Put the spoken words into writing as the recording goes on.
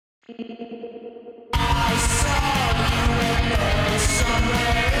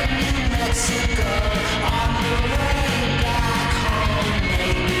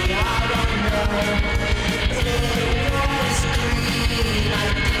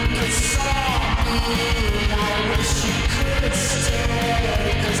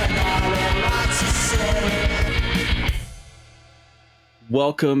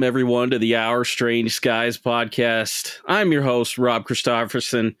Welcome, everyone, to the Our Strange Skies podcast. I'm your host, Rob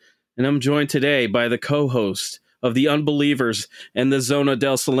Christofferson, and I'm joined today by the co-host of the Unbelievers and the Zona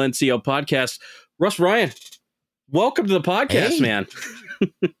del Silencio podcast, Russ Ryan. Welcome to the podcast, man.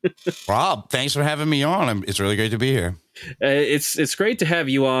 Rob, thanks for having me on. It's really great to be here. It's great to have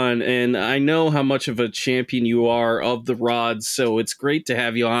you on, and I know how much of a champion you are of the rods, so it's great to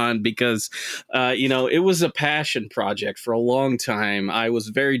have you on because, it was a passion project for a long time. I was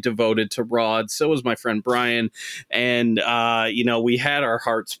very devoted to rods. So was my friend Brian, and, we had our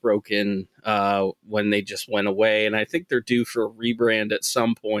hearts broken when they just went away, and I think they're due for a rebrand at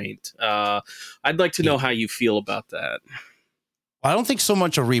some point. I'd like to know how you feel about that. I don't think so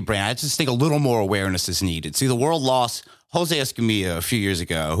much a rebrand. I just think a little more awareness is needed. See, the world lost Jose Escamilla a few years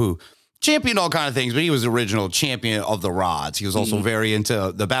ago, who championed all kinds of things, but he was the original champion of the rods. He was also very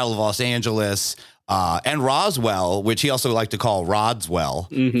into the Battle of Los Angeles and Roswell, which he also liked to call Rodswell,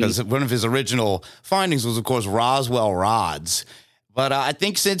 because one of his original findings was, of course, Roswell rods. But I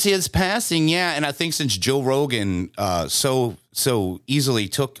think since his passing, and I think since Joe Rogan so easily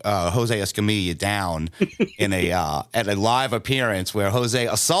took Jose Escamilla down in at a live appearance where Jose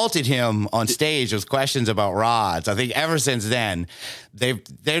assaulted him on stage with questions about rods, I think ever since then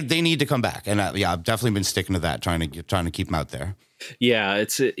they need to come back, and I've definitely been sticking to that, trying to keep them out there. Yeah,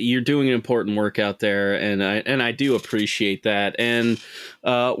 you're doing important work out there, and I do appreciate that. And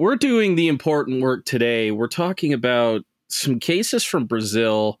we're doing the important work today. We're talking about some cases from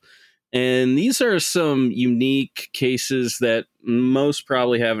Brazil, and these are some unique cases that most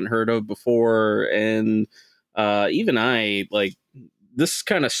probably haven't heard of before. And even I, this is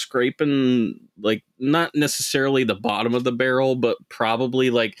kind of scraping, not necessarily the bottom of the barrel, but probably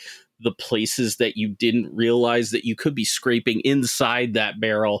the places that you didn't realize that you could be scraping inside that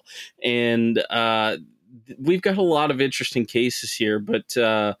barrel. And we've got a lot of interesting cases here, but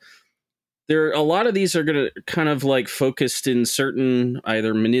a lot of these are going to kind of focused in certain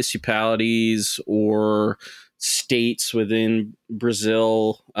either municipalities or states within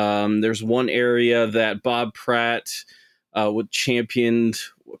Brazil. There's one area that Bob Pratt championed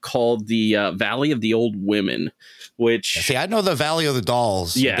called the Valley of the Old Women, which... See, I know the Valley of the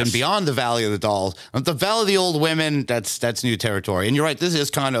Dolls. Yes. Then beyond the Valley of the Dolls, the Valley of the Old Women, that's new territory. And you're right, this is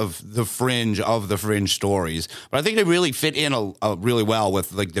kind of the fringe of the fringe stories. But I think they really fit in really well with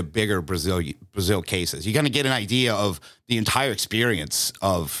the bigger Brazil cases. You kind of get an idea of the entire experience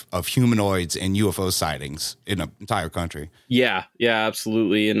of humanoids and UFO sightings in an entire country. Yeah,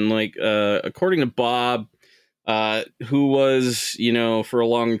 absolutely. And according to Bob, who was, for a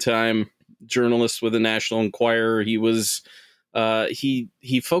long time journalist with the National Enquirer, he was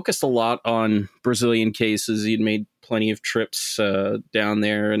he focused a lot on Brazilian cases. He'd made plenty of trips down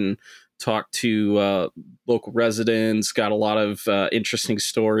there and talked to local residents, got a lot of interesting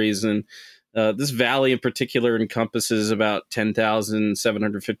stories. And this valley in particular encompasses about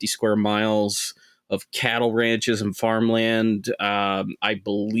 10,750 square miles of cattle ranches and farmland. I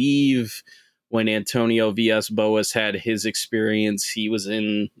believe when Antonio Villas-Boas had his experience, he was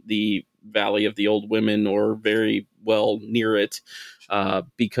in the Valley of the Old Women, or very well near it,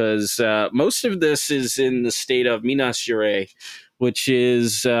 because most of this is in the state of Minas Gerais, which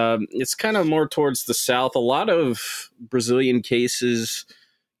is it's kind of more towards the south. A lot of Brazilian cases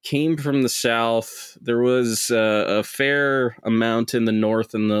came from the south. There was a fair amount in the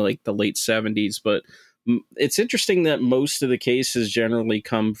north in the late 70s, but it's interesting that most of the cases generally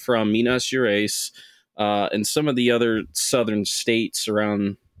come from Minas Gerais and some of the other southern states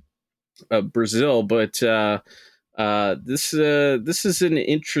around Brazil. But this is an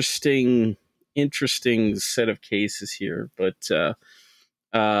interesting set of cases here. But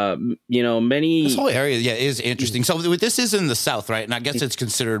many... This whole area, is interesting. So this is in the south, right? And I guess it's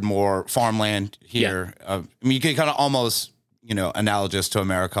considered more farmland here. Yeah. You can kind of almost... analogous to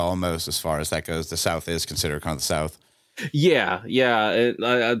America almost as far as that goes. The South is considered kind of the South. Yeah.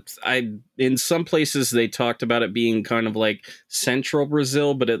 I in some places they talked about it being kind of like central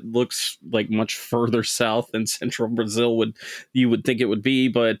Brazil, but it looks like much further south than central Brazil you would think it would be.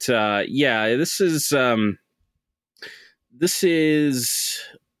 But this is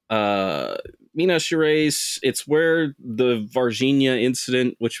Minas Gerais. It's where the Varginha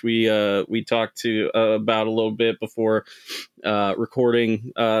incident, which we talked to about a little bit before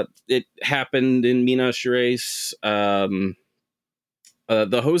recording, it happened in Minas Gerais.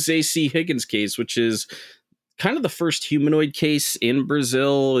 The Jose C. Higgins case, which is kind of the first humanoid case in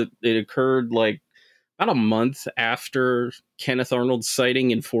Brazil. It occurred like about a month after Kenneth Arnold's sighting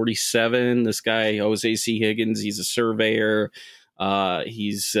in 1947. This guy, Jose C. Higgins, he's a surveyor.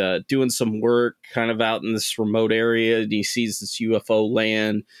 He's doing some work kind of out in this remote area, and he sees this UFO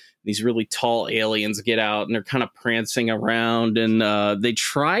land. These really tall aliens get out, and they're kind of prancing around, and they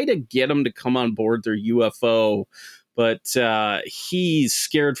try to get him to come on board their UFO, but he's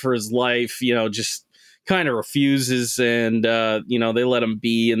scared for his life, just kind of refuses, and they let him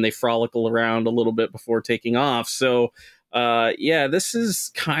be, and they frolic around a little bit before taking off. So this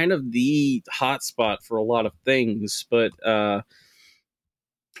is kind of the hotspot for a lot of things, but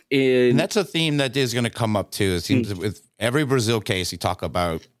and that's a theme that is going to come up too. It seems with every Brazil case you talk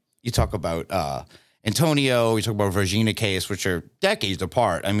about Antonio, you talk about Varginha case, which are decades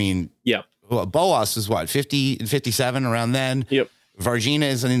apart. I mean, yeah, Boas is what, 50 and 57 around then. Yep. Varginha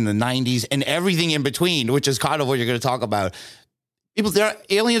is in the 90s, and everything in between, which is kind of what you're going to talk about.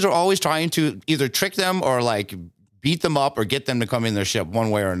 Aliens are always trying to either trick them or like beat them up or get them to come in their ship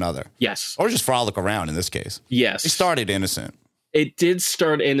one way or another. Yes. Or just frolic around in this case. Yes. They started innocent. It did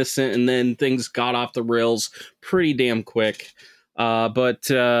start innocent, and then things got off the rails pretty damn quick. But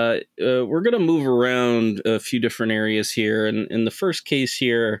we're going to move around a few different areas here. And the first case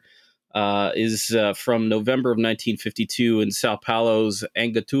here is from November of 1952 in Sao Paulo's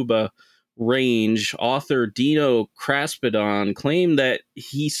Angatuba range. Author Dino Craspedon claimed that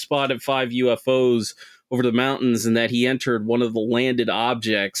he spotted 5 UFOs over the mountains, and that he entered one of the landed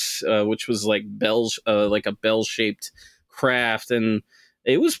objects, which was like a bell-shaped craft, and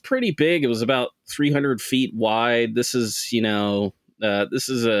it was pretty big. It was about 300 feet wide. This is a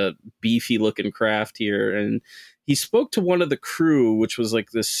beefy looking craft here, and he spoke to one of the crew, which was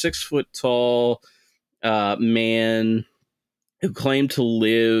like this 6 foot tall man who claimed to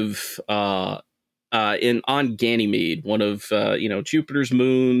live on Ganymede, one of Jupiter's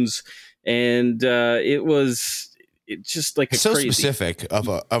moons, and it's just like so crazy. Specific of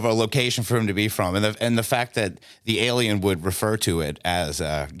a location for him to be from, and the fact that the alien would refer to it as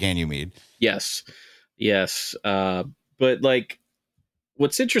Ganymede. Yes. But like,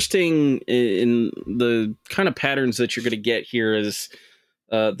 what's interesting in the kind of patterns that you're going to get here is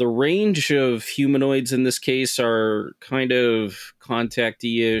the range of humanoids in this case are kind of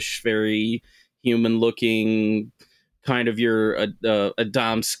contactee-ish, very human-looking, kind of your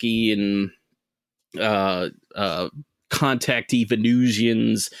Adamski and contactee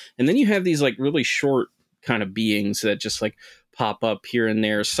Venusians, and then you have these like really short kind of beings that just like pop up here and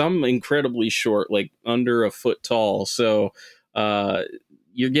there, some incredibly short, like under a foot tall. So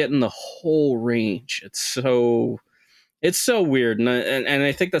you're getting the whole range. It's so weird, and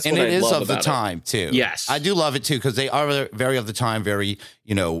I think that's what I love about it. And it is of the time too. Yes, I do love it too, because they are very of the time, very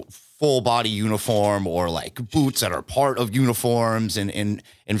full body uniform, or like boots that are part of uniforms, and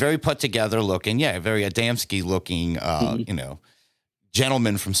very put together looking. Yeah, very Adamski looking.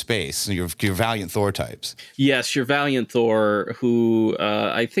 Gentlemen from space, your Valiant Thor types. Yes, your Valiant Thor, who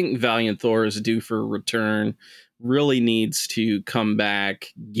I think Valiant Thor is due for a return. Really needs to come back,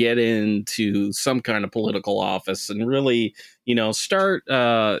 get into some kind of political office, and really, start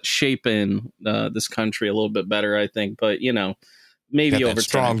shaping this country a little bit better, I think. But, maybe got over that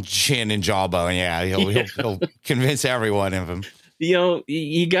strong chin and jawbone. Yeah, he'll convince everyone of him.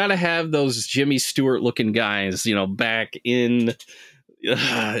 You got to have those Jimmy Stewart looking guys, back in,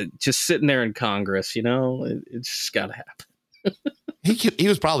 just sitting there in Congress. It's just got to happen. He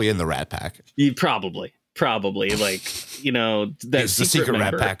was probably in the Rat Pack. He probably like, that's the secret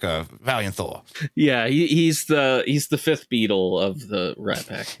Rat Pack of Valiant Thor. Yeah, he's the 5th Beatle of the Rat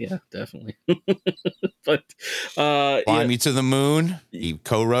Pack. Yeah, definitely. But Fly Me to the Moon. He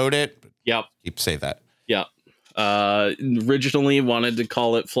co-wrote it. Yep. He say that. Yep. Originally wanted to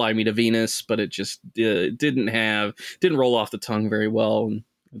call it Fly Me to Venus, but it just didn't roll off the tongue very well, and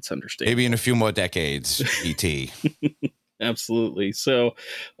it's understandable. Maybe in a few more decades, E.T. Absolutely. So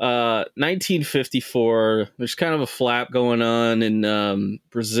 1954, there's kind of a flap going on in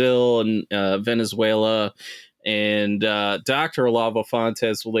Brazil and Venezuela, and Dr. Olavo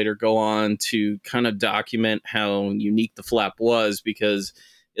Fontes will later go on to kind of document how unique the flap was, because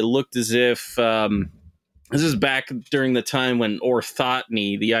it looked as if this is back during the time when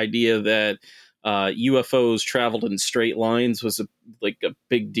orthoteny, the idea that UFOs traveled in straight lines, was a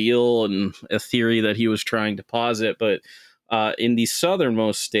big deal, and a theory that he was trying to posit. But in the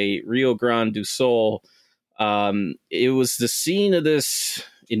southernmost state, Rio Grande do Sul. It was the scene of this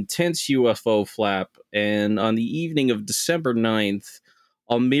intense UFO flap, and on the evening of December 9th,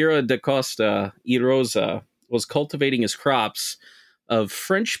 Almira da Costa y Rosa was cultivating his crops of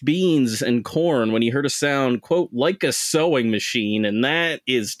French beans and corn when he heard a sound, quote, like a sewing machine, and that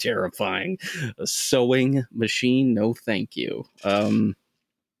is terrifying. A sewing machine? No, thank you.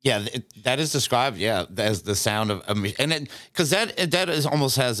 Yeah, that is described, yeah, as the sound of and it because that is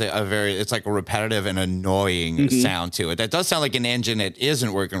almost has a very it's like a repetitive and annoying sound to it. That does sound like an engine that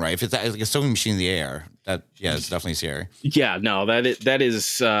isn't working right. If it's like a sewing machine in the air, that it's definitely scary. Yeah, no, that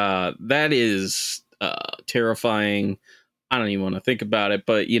is terrifying. I don't even want to think about it,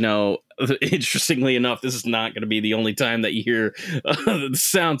 but interestingly enough, this is not going to be the only time that you hear the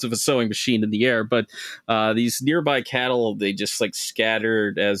sounds of a sewing machine in the air. But these nearby cattle, they just like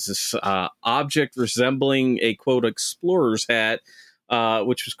scattered as this object resembling a quote explorer's hat,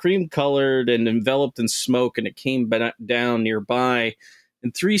 which was cream colored and enveloped in smoke, and it came down nearby.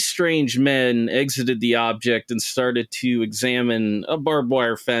 And three strange men exited the object and started to examine a barbed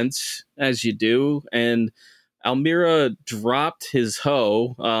wire fence, as you do, and Almira dropped his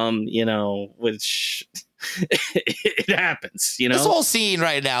hoe, which it happens, This whole scene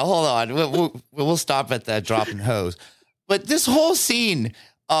right now, hold on. We'll stop at that dropping hose. But this whole scene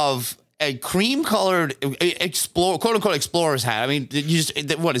of a cream-colored quote-unquote explorer's hat. I mean,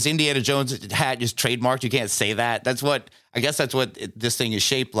 what is Indiana Jones' hat just trademarked? You can't say that. I guess that's what this thing is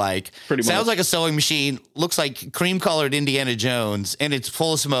shaped like. Pretty Sounds much like a sewing machine. Looks like cream-colored Indiana Jones, and it's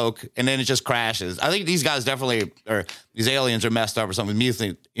full of smoke, and then it just crashes. I think these guys definitely, or these aliens are messed up or something.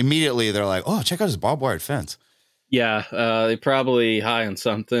 Immediately they're like, oh, check out this barbed wire fence. Yeah, they probably high on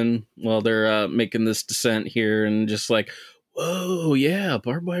something while they're making this descent here, and just like, whoa, yeah,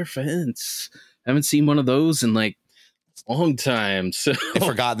 barbed wire fence. Haven't seen one of those in like a long time. So they've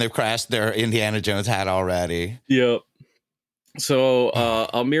forgotten they've crashed their Indiana Jones hat already. Yep. So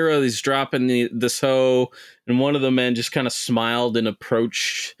Almira is dropping this hoe, and one of the men just kind of smiled and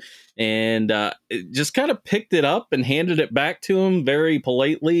approached and just kind of picked it up and handed it back to him very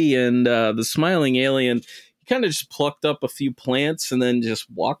politely. And the smiling alien kind of just plucked up a few plants and then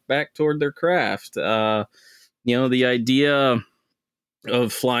just walked back toward their craft. The idea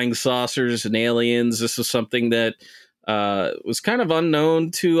of flying saucers and aliens, this was something that was kind of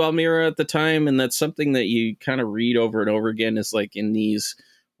unknown to Almira at the time, and that's something that you kind of read over and over again is like in these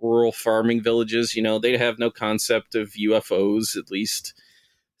rural farming villages, they have no concept of UFOs, at least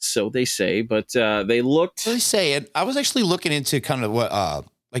so they say, but they looked... They say it. I was actually looking into kind of what...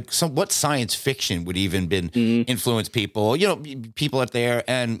 what science fiction would even been influence people, people out there.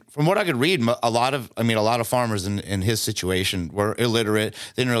 And from what I could read, a lot of farmers in his situation were illiterate.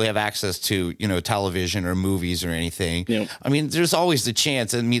 They didn't really have access to, television or movies or anything. Yep. I mean, there's always the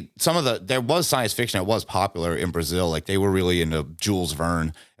chance. I mean, there was science fiction that was popular in Brazil. Like they were really into Jules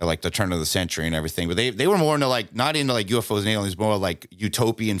Verne at like the turn of the century and everything. But they were more into like, not into like UFOs and aliens, more like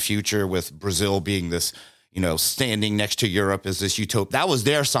utopian future with Brazil being this, standing next to Europe as this utopia. That was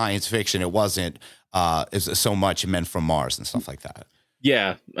their science fiction. It wasn't so much men from Mars and stuff like that.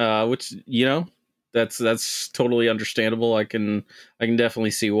 Yeah, which that's totally understandable. I can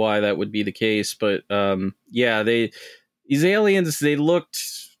definitely see why that would be the case. But these aliens, they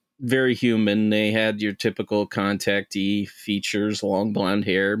looked very human. They had your typical contactee features: long blonde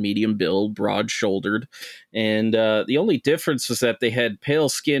hair, medium build, broad shouldered, and the only difference was that they had pale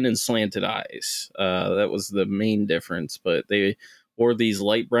skin and slanted eyes. That was the main difference. But they wore these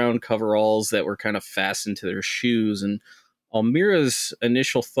light brown coveralls that were kind of fastened to their shoes. And Almira's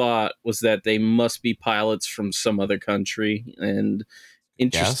initial thought was that they must be pilots from some other country. And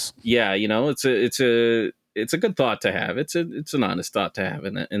it's a good thought to have. It's an honest thought to have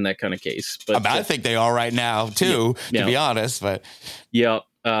in that kind of case. But I think they are right now too, to be honest. But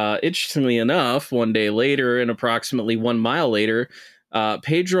interestingly enough, one day later and approximately 1 mile later,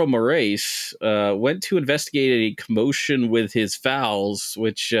 Pedro Moraes went to investigate a commotion with his fowls,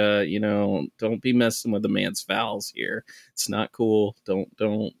 which don't be messing with the man's fowls here. It's not cool.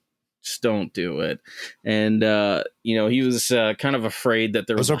 Just don't do it. And he was kind of afraid that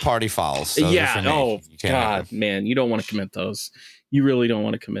those are party fouls. So God, man, you don't want to commit those. You really don't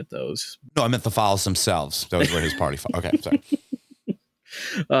want to commit those. No, I meant the fouls themselves. Those were his party fouls. Okay, sorry.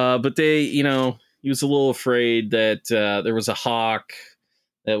 But he was a little afraid that there was a hawk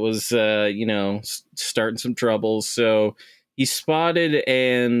that was starting some trouble. So he spotted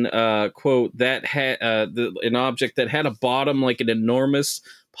an quote that had an object that had a bottom like an enormous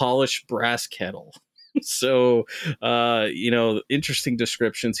polished brass kettle. So, interesting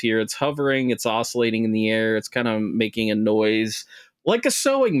descriptions here. It's hovering, it's oscillating in the air, it's kind of making a noise like a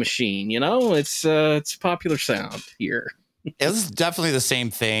sewing machine. It's popular sound here. It was definitely the same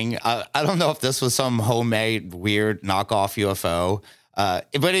thing. I don't know if this was some homemade weird knockoff UFO.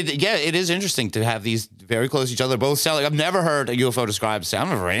 But it is interesting to have these very close to each other. Both sound like I've never heard a UFO described. I've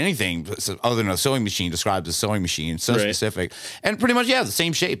never heard anything other than a sewing machine described as sewing machine. So right. Specific, and pretty much the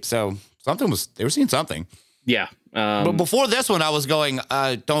same shape. So they were seeing something. Yeah. But before this one, I was going,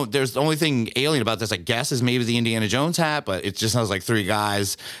 there's the only thing alien about this, I guess, is maybe the Indiana Jones hat, but it just sounds like three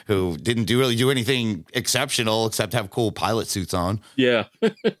guys who didn't really do anything exceptional except have cool pilot suits on. Yeah.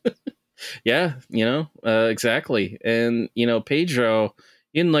 Yeah, exactly. And, Pedro,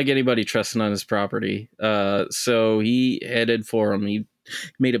 he didn't like anybody trespassing on his property. So he headed for him. He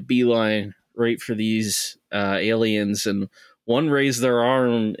made a beeline right for these aliens, and one raised their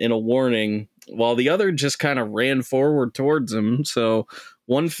arm in a warning while the other just kind of ran forward towards him. So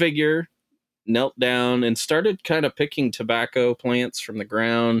one figure knelt down and started kind of picking tobacco plants from the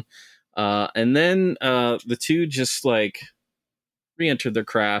ground. And then the two just re-entered their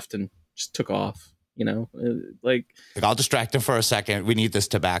craft and just took off, I'll distract him for a second. We need this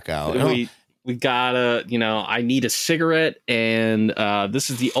tobacco. We gotta, I need a cigarette, and this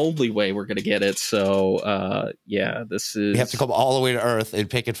is the only way we're gonna get it. So this is, we have to come all the way to Earth and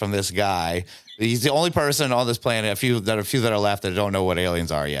pick it from this guy. He's the only person on this planet, a few that are left that don't know what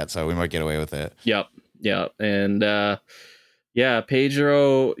aliens are yet, so we might get away with it. Yep. And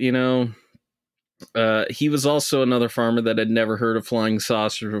Pedro, he was also another farmer that had never heard of flying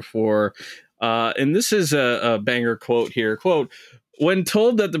saucers before. And this is a banger quote here. Quote, "When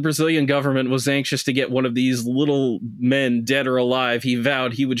told that the Brazilian government was anxious to get one of these little men dead or alive, he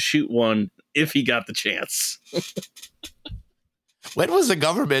vowed he would shoot one if he got the chance." When was the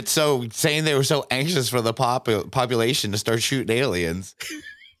government saying they were so anxious for the population to start shooting aliens?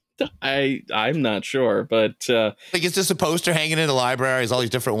 I'm not sure, but it's just a poster hanging in the libraries, all these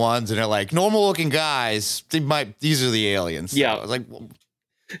different ones, and they're like normal looking guys. These are the aliens. Yeah, so I was like,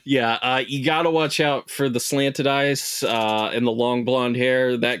 you got to watch out for the slanted eyes and the long blonde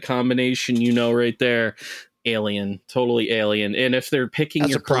hair. That combination, right there, alien, totally alien. And if they're picking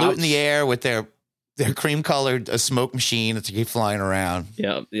your crops, polluting the air with their cream colored smoke machine that keep flying around.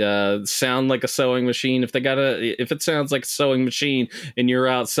 Yeah, sound like a sewing machine. If it sounds like a sewing machine and you're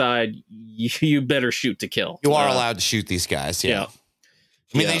outside, you better shoot to kill. You are allowed to shoot these guys. Yeah.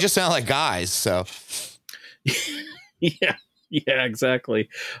 I mean, they just sound like guys. So. Yeah, exactly.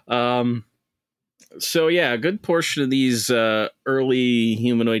 So a good portion of these early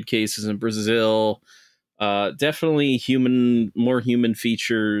humanoid cases in Brazil, definitely more human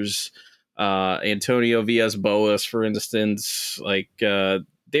features. Antonio Villas Boas, for instance,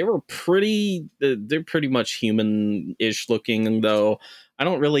 they're pretty much human-ish looking, though I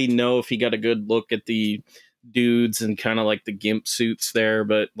don't really know if he got a good look at the dudes and kind of the gimp suits there,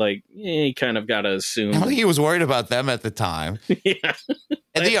 but you kind of gotta assume. I don't think he was worried about them at the time. Yeah.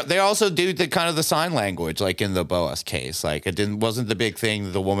 And they also do the kind of the sign language, like in the Boas case. Wasn't the big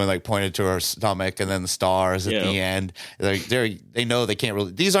thing. The woman pointed to her stomach and then the stars at the end. They know they can't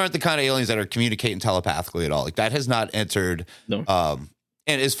really. These aren't the kind of aliens that are communicating telepathically at all. That has not entered. No.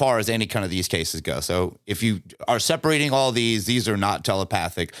 And as far as any kind of these cases go, so if you are separating all these are not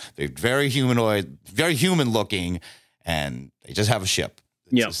telepathic. They're very humanoid, very human looking, and they just have a ship.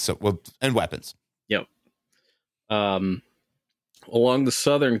 Yeah. And weapons. Yep. Along the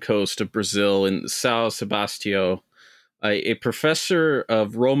southern coast of Brazil in São Sebastião, a professor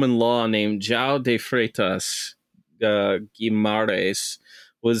of Roman law named João de Freitas Guimarães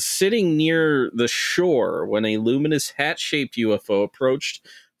was sitting near the shore when a luminous hat-shaped UFO approached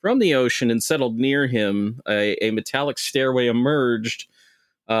from the ocean and settled near him. A metallic stairway emerged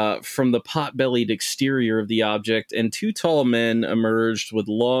from the pot-bellied exterior of the object, and two tall men emerged with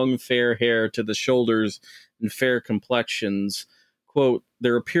long, fair hair to the shoulders and fair complexions. Quote,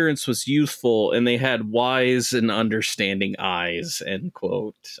 "Their appearance was youthful, and they had wise and understanding eyes," end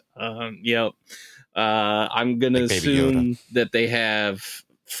quote. Yep. I'm going to assume that they have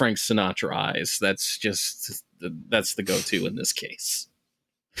Frank Sinatra eyes. That's the go-to in this case.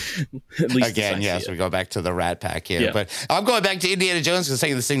 Again, yes, we go back to the Rat Pack here. Yeah. But I'm going back to Indiana Jones because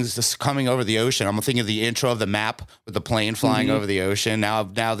saying this thing's just coming over the ocean. I'm thinking of the intro of the map with the plane flying over the ocean. Now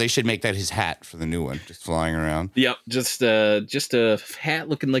they should make that his hat for the new one, just flying around. Yep, just a hat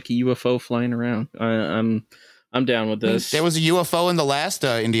looking like a UFO flying around. I'm down with this. There was a UFO in the last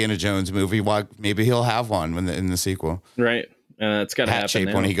Indiana Jones movie. Maybe he'll have one in the sequel. Right. It's got to happen shape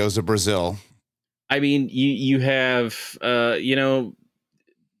now. When he goes to Brazil. I mean, you have,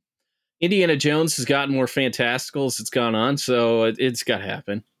 Indiana Jones has gotten more fantastical as it's gone on, so it's got to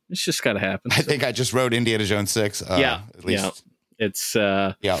happen. It's just got to happen. I think I just wrote Indiana Jones 6. Yeah, At least it's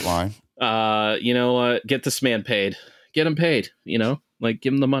the outline. you know what? Get this man paid. Get him paid. You know, like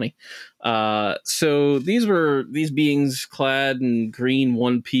give him the money. So these beings clad in green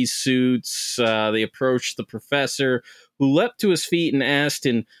one-piece suits. They approached the professor, who leapt to his feet and asked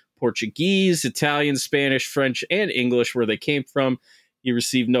in Portuguese, Italian, Spanish, French, and English where they came from. He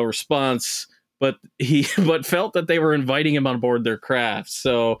received no response, but he felt that they were inviting him on board their craft.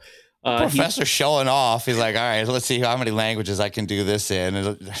 So Professor showing off. He's like, all right, let's see how many languages I can do this in.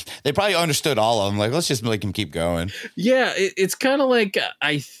 And they probably understood all of them. Like, let's just make him keep going. Yeah, it's kind of like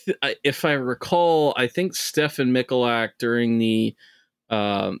if I recall, I think Stefan Michalak during the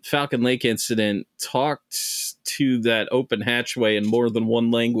Falcon Lake incident talked to that open hatchway in more than one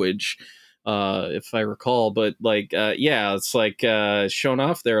language, if I recall. But like, yeah, it's like showing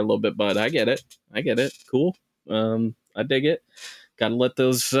off there a little bit. But I get it. Cool. I dig it. Got to let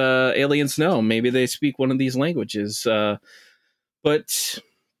those aliens know. Maybe they speak one of these languages. But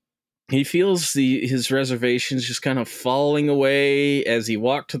he feels his reservations just kind of falling away as he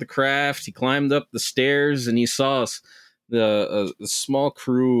walked to the craft. He climbed up the stairs and he saw a small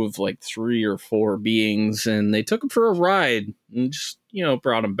crew of like 3 or 4 beings, and they took him for a ride and just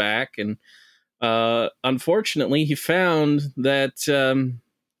brought him back. And unfortunately, he found that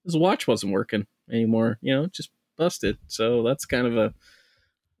his watch wasn't working anymore. Just busted. So that's kind of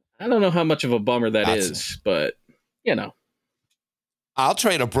I don't know how much of a bummer is, but I'll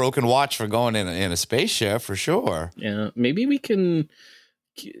trade a broken watch for going in a spaceship for sure. Yeah, maybe we could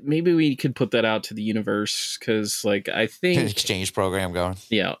put that out to the universe, because like I think an exchange program going.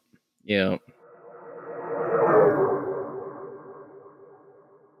 Yeah.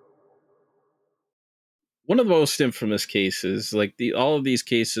 One of the most infamous cases, like all of these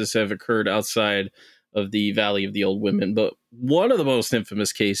cases have occurred outside of the Valley of the Old Women, but one of the most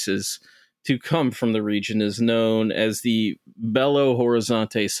infamous cases to come from the region is known as the Belo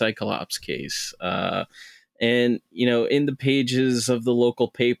Horizonte Cyclops case. And, in the pages of the local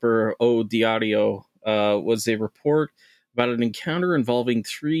paper, O Diario, was a report about an encounter involving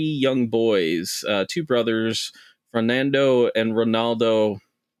 3 young boys, 2 brothers, Fernando and Ronaldo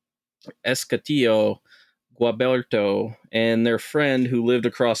Escatillo Gualberto, and their friend who lived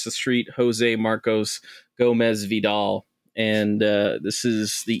across the street, Jose Marcos Gomez Vidal. And this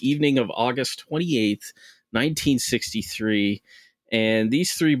is the evening of August 28th, 1963. And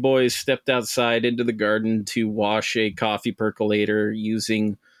these 3 boys stepped outside into the garden to wash a coffee percolator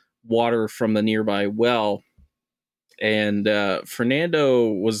using water from the nearby well. And Fernando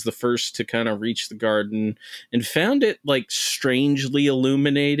was the first to kind of reach the garden and found it like strangely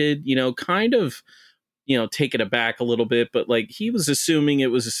illuminated, kind of taken aback a little bit, but like he was assuming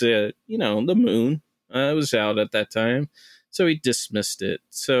it was the moon was out at that time, so he dismissed it.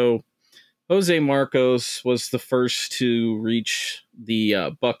 So Jose Marcos was the first to reach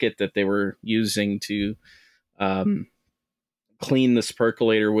the bucket that they were using to clean this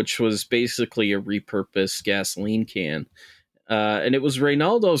percolator, which was basically a repurposed gasoline can. And it was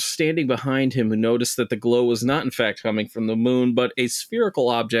Reynaldo standing behind him who noticed that the glow was not, in fact, coming from the moon, but a spherical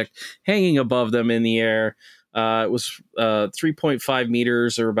object hanging above them in the air. It was 3.5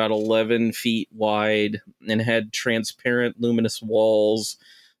 meters, or about 11 feet wide, and had transparent luminous walls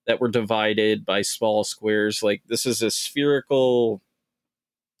that were divided by small squares. Like, this is a spherical,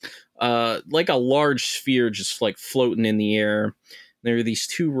 like a large sphere just like floating in the air. There are these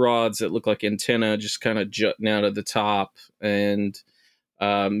 2 rods that look like antenna just kind of jutting out of the top and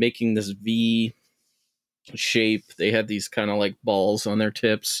making this V shape. They had these kind of like balls on their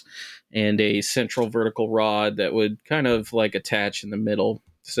tips and a central vertical rod that would kind of like attach in the middle.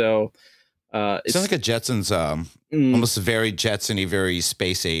 So it sounds like a Jetsons, almost a very Jetson-y, very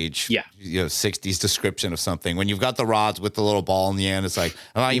space age, 60s description of something. When you've got the rods with the little ball in the end, it's like,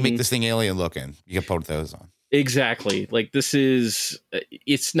 oh, you make this thing alien looking. You can put those on. Exactly. Like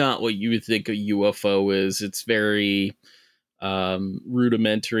it's not what you would think a UFO is. It's very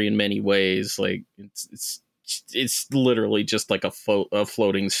rudimentary in many ways. Like it's literally just like a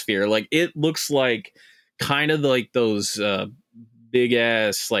floating sphere. Like it looks like kind of like those big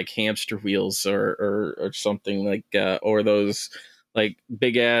ass like hamster wheels or something like or those like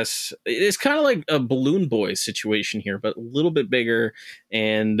big ass. It's kind of like a Balloon Boy situation here, but a little bit bigger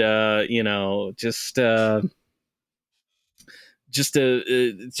and just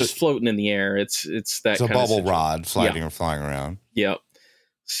floating in the air. It's that it's a bubble rod flying or flying around. Yep.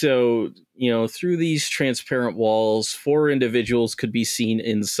 So, through these transparent walls, 4 individuals could be seen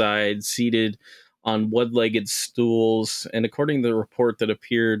inside, seated on one-legged stools. And according to the report that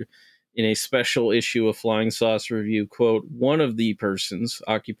appeared in a special issue of Flying Saucer Review, quote, one of the persons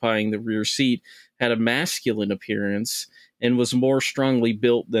occupying the rear seat had a masculine appearance and was more strongly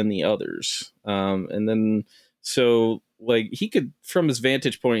built than the others. And then, so like he could, from his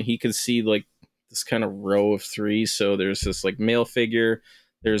vantage point, he could see like this kind of row of three. So there's this like male figure,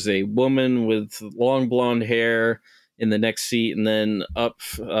 there's a woman with long blonde hair in the next seat, and then up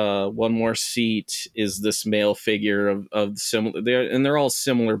one more seat is this male figure of similar. They're all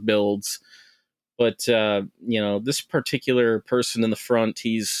similar builds, but this particular person in the front,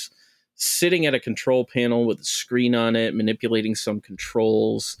 he's sitting at a control panel with a screen on it, manipulating some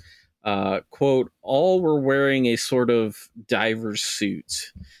controls. Quote, all were wearing a sort of diver's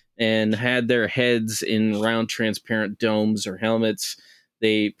suit and had their heads in round transparent domes or helmets.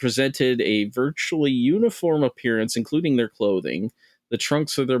 They presented a virtually uniform appearance, including their clothing. The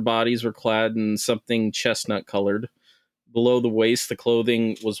trunks of their bodies were clad in something chestnut colored. Below the waist, the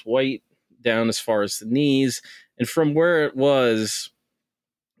clothing was white down as far as the knees, and from where it was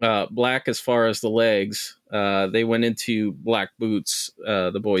black as far as the legs, they went into black boots,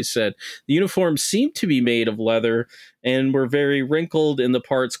 the boys said. The uniforms seemed to be made of leather and were very wrinkled in the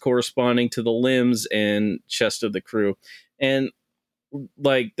parts corresponding to the limbs and chest of the crew. And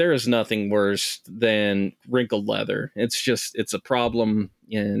like, there is nothing worse than wrinkled leather. It's a problem,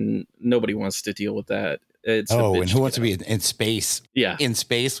 and nobody wants to deal with that. It's and who wants to be in space? Yeah, in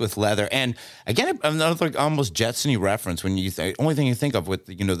space with leather. And again, another like almost Jetsony reference when you only thing you think of with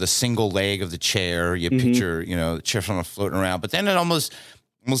the single leg of the chair. You picture the chair from floating around, but then it almost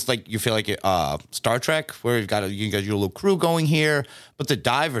like you feel like Star Trek, where you got your little crew going here. But the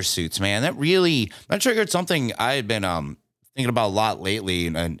diver suits, man, that triggered something I had been thinking about a lot lately,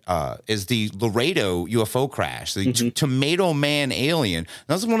 and is the Laredo UFO crash, the Tomato Man alien.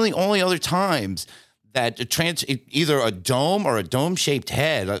 That's one of the only other times that either a dome or a dome-shaped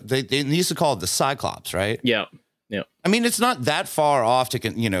head. They used to call it the Cyclops, right? Yeah. I mean, it's not that far off to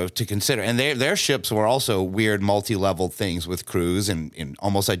consider. And their ships were also weird multi-level things with crews and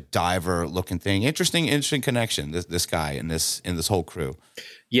almost a diver-looking thing. Interesting connection. This guy in this whole crew.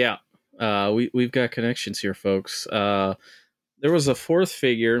 Yeah, we've got connections here, folks. There was a fourth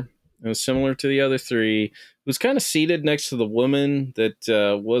figure. It was similar to the other three. It was kind of seated next to the woman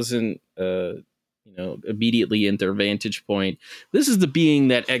that wasn't immediately in their vantage point. This is the being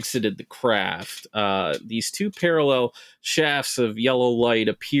that exited the craft. These two parallel shafts of yellow light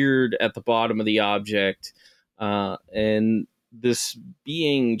appeared at the bottom of the object, and this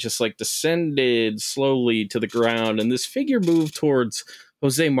being just like descended slowly to the ground, and this figure moved towards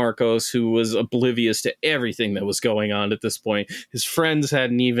Jose Marcos, who was oblivious to everything that was going on at this point. His friends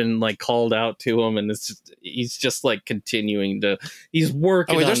hadn't even like called out to him, and he's just like continuing to. He's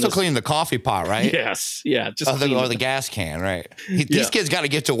working. Oh, wait, they're still cleaning the coffee pot, right? Yes, yeah, just or the gas can, right? These kids got to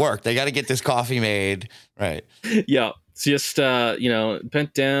get to work. They got to get this coffee made, right? Yeah, it's just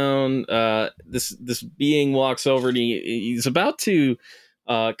bent down. This being walks over, and he's about to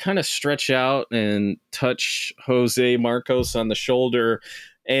kind of stretch out and touch Jose Marcos on the shoulder.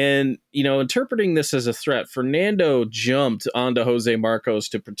 And, interpreting this as a threat, Fernando jumped onto Jose Marcos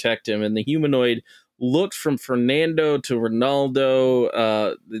to protect him. And the humanoid looked from Fernando to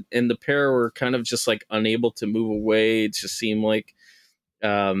Ronaldo, and the pair were kind of just like unable to move away. It just seemed like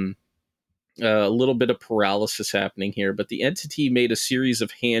a little bit of paralysis happening here. But the entity made a series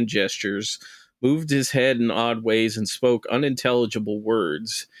of hand gestures, moved his head in odd ways, and spoke unintelligible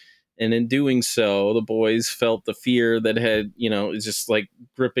words. And in doing so, the boys felt the fear that had, just like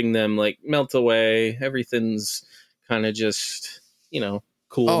gripping them, like melt away. Everything's kind of just,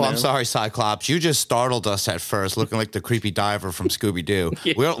 cool. Oh, now. I'm sorry, Cyclops. You just startled us at first, looking like the creepy diver from Scooby-Doo.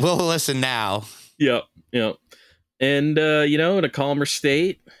 Yeah. We'll listen now. Yep. And, in a calmer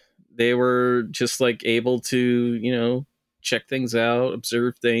state, they were just like able to, check things out,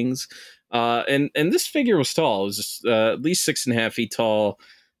 observe things. And this figure was tall. It was just, at least 6.5 feet tall,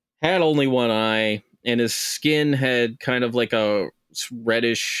 had only one eye, and his skin had kind of like a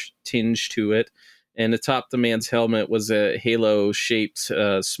reddish tinge to it. And atop the man's helmet was a halo-shaped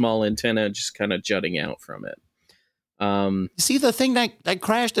small antenna just kind of jutting out from it. See, the thing that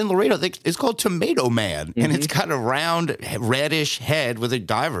crashed in Laredo, it's called Tomato Man, and it's got a round, reddish head with a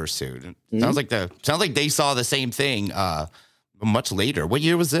diver suit. Sounds like they saw the same thing much later. What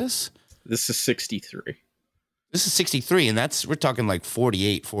year was this? This is 63. This is 63, and we're talking like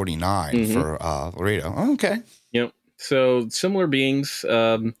 48, 49 for Laredo. Oh, okay. Yep. So similar beings.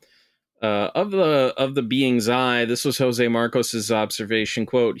 Of the being's eye, this was Jose Marcos's observation.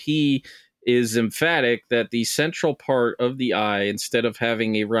 Quote, he is emphatic that the central part of the eye, instead of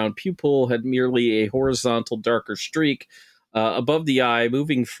having a round pupil, had merely a horizontal darker streak Above the eye,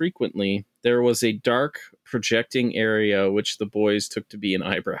 moving frequently, there was a dark projecting area which the boys took to be an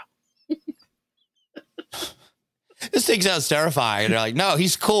eyebrow. This thing sounds terrifying. And they're like, no,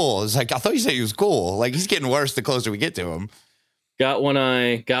 he's cool. It's like, I thought you said he was cool. Like, he's getting worse the closer we get to him. Got one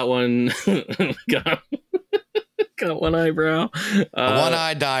eye, got one, got one eyebrow. A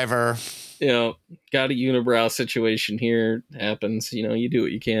one-eyed diver. You know, got a unibrow situation here. Happens. You know, you do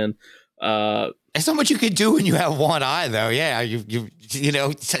what you can. There's not much you could do when you have one eye, though. Yeah,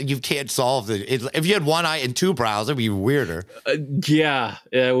 you can't solve it. If you had one eye and two brows, it'd be weirder. Yeah,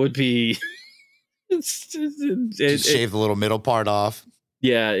 it would be. Just shave the little middle part off.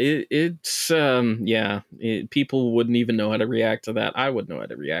 Yeah, people wouldn't even know how to react to that. I wouldn't know how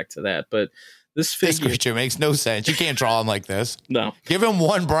to react to that, but this creature makes no sense. You can't draw him like this. No. Give him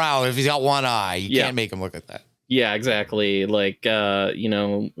one brow if he's got one eye. You can't make him look like that. Yeah, exactly. Like, at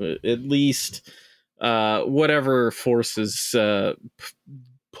least whatever forces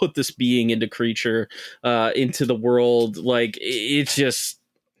put this being into the world, like, it's just,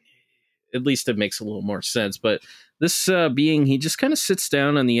 at least it makes a little more sense. But this being, he just kind of sits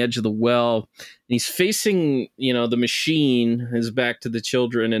down on the edge of the well, and he's facing, the machine, his back to the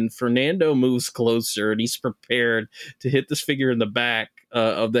children, and Fernando moves closer, and he's prepared to hit this figure in the back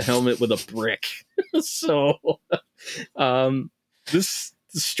of the helmet with a brick. So, this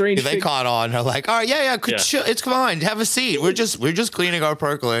strange. They caught on. They're like, all right, yeah. It's fine. Have a seat. We're just cleaning our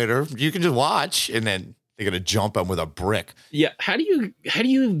percolator. You can just watch, and then they're gonna jump him with a brick. Yeah. How do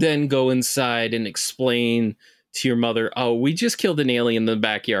you then go inside and explain to your mother, oh, we just killed an alien in the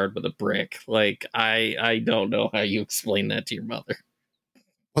backyard with a brick? Like, I don't know how you explain that to your mother.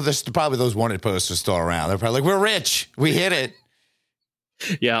 Well, there's probably those wanted posters still around. They're probably like, we're rich. We hit it.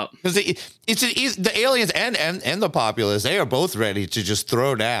 Yeah. Because the aliens and the populace, they are both ready to just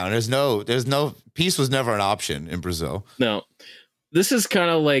throw down. There's no peace was never an option in Brazil. No. This is kind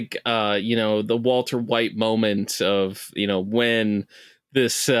of like, the Walter White moment of, when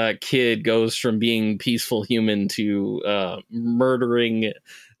this kid goes from being peaceful human to murdering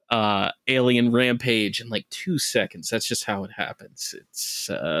alien rampage in like 2 seconds. That's just how it happens. It's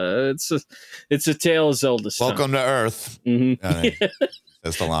a tale as old as time. Welcome to Earth. Mm-hmm.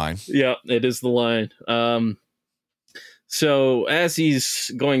 That's the line. Yeah, it is the line. So as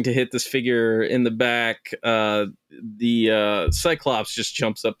he's going to hit this figure in the back, the Cyclops just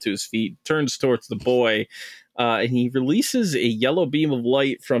jumps up to his feet, turns towards the boy, and he releases a yellow beam of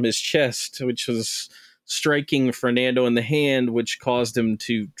light from his chest, which was striking Fernando in the hand, which caused him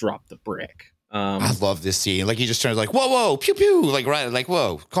to drop the brick. I love this scene. Like, he just turns like, whoa, pew, pew. Like, right, like,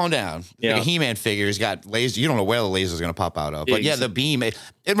 whoa, calm down. Yeah. Like a He-Man figure. He's got lasers. You don't know where the laser's going to pop out of. But yeah, the beam, it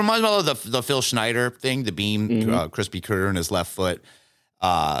reminds me of the Phil Schneider thing, the beam, crispy critter in his left foot.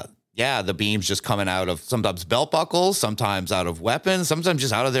 The beam's just coming out of sometimes belt buckles, sometimes out of weapons, sometimes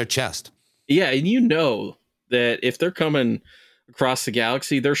just out of their chest. Yeah, and you know that if they're coming across the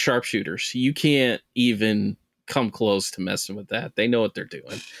galaxy, they're sharpshooters. You can't even come close to messing with that. They know what they're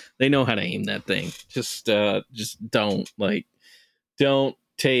doing. They know how to aim that thing. Just don't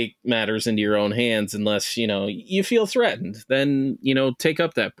take matters into your own hands unless you feel threatened. Then take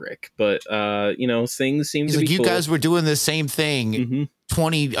up that brick. But things seem to be you cool. guys were doing the same thing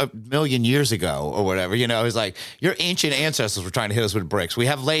 20 million years ago or whatever. It's like your ancient ancestors were trying to hit us with bricks. We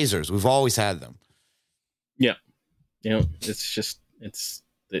have lasers. We've always had them. Yeah,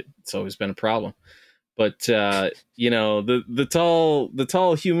 it's always been a problem. But the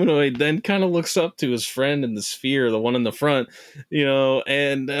tall humanoid then kind of looks up to his friend in the sphere, the one in the front,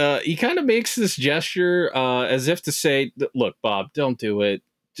 and he kind of makes this gesture as if to say, "Look, Bob, don't do it.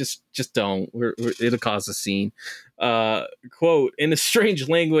 Just don't. It'll cause a scene." Quote, in a strange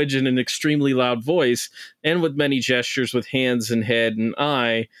language and an extremely loud voice, and with many gestures with hands and head and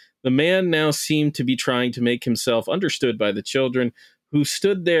eye, the man now seemed to be trying to make himself understood by the children, who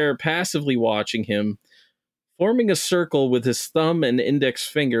stood there passively watching him. Forming a circle with his thumb and index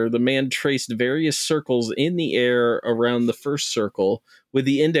finger, the man traced various circles in the air around the first circle, with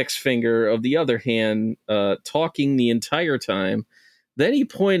the index finger of the other hand talking the entire time. Then he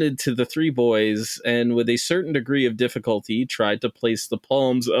pointed to the three boys, and with a certain degree of difficulty, tried to place the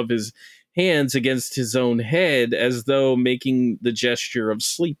palms of his hands against his own head, as though making the gesture of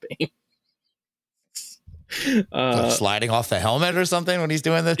sleeping. Sliding off the helmet or something when he's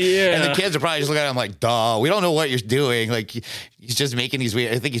doing this. Yeah. And the kids are probably just looking at him like, duh, we don't know what you're doing. Like, he's just making these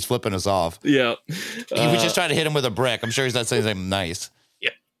weird, I think he's flipping us off. Yeah. He was just trying to hit him with a brick. I'm sure he's not saying something nice.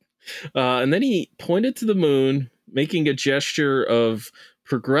 Yeah. And then he pointed to the moon, making a gesture of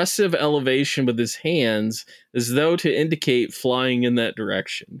progressive elevation with his hands, as though to indicate flying in that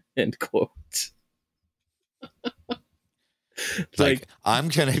direction. End quote. It's like, I'm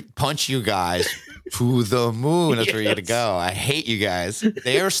going to punch you guys to the moon. That's where you're going to go. I hate you guys.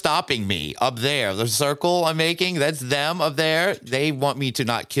 They're stopping me up there. The circle I'm making, that's them up there. They want me to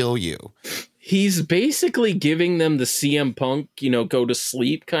not kill you. He's basically giving them the CM Punk, go to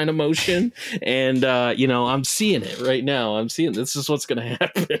sleep kind of motion. And, I'm seeing it right now. I'm seeing this is what's going to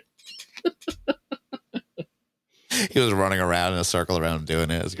happen. He was running around in a circle around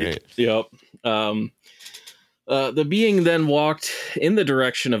doing it. It was great. Yep. The being then walked in the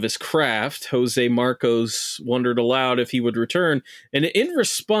direction of his craft. Jose Marcos wondered aloud if he would return, and in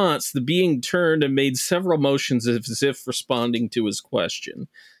response, the being turned and made several motions as if responding to his question.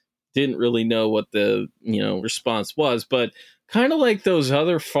 Didn't really know what the response was, but kind of like those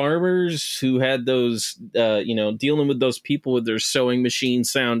other farmers who had those, dealing with those people with their sewing machine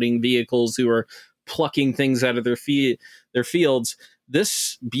sounding vehicles who are plucking things out of their fields.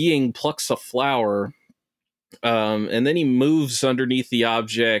 This being plucks a flower. And then he moves underneath the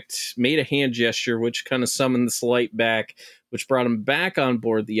object, made a hand gesture, which kind of summoned this light back, which brought him back on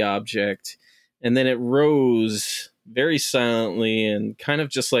board the object. And then it rose very silently and kind of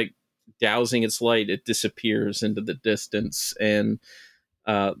just like dousing its light, it disappears into the distance. And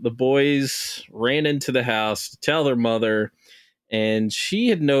the boys ran into the house to tell their mother. And she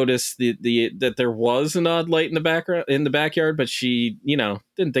had noticed that there was an odd light in the backyard, but she,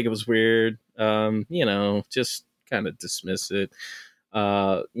 didn't think it was weird. Just kind of dismiss it.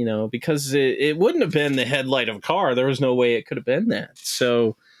 Because it wouldn't have been the headlight of a car. There was no way it could have been that.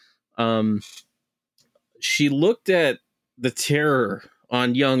 So, she looked at the terror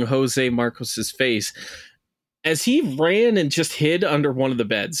on young Jose Marcos's face as he ran and just hid under one of the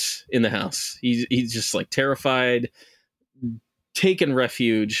beds in the house. He's just like terrified, taken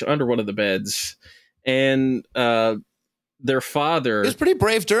refuge under one of the beds, and their father. He was pretty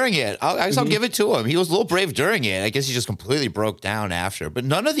brave during it. I'll give it to him. He was a little brave during it. I guess he just completely broke down after. But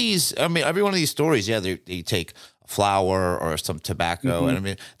none of these, every one of these stories, they take a flower or some tobacco. Mm-hmm.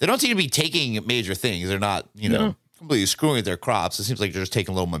 And they don't seem to be taking major things. They're not, completely screwing with their crops. It seems like they're just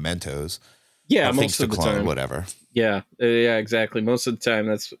taking little mementos. Yeah, most of the time. Whatever. Yeah, exactly. Most of the time,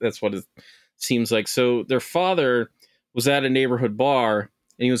 that's what it seems like. So their father was at a neighborhood bar,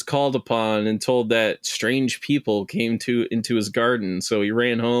 and he was called upon and told that strange people came into his garden. So he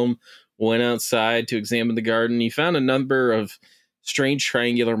ran home, went outside to examine the garden. He found a number of strange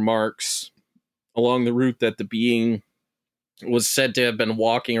triangular marks along the route that the being was said to have been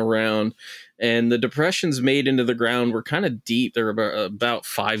walking around. And the depressions made into the ground were kind of deep. They were about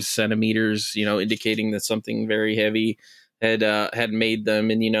 5 centimeters, indicating that something very heavy had made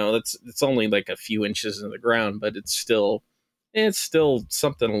them. And, it's only like a few inches in the ground, but it's still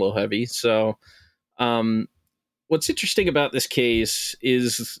something a little heavy. So what's interesting about this case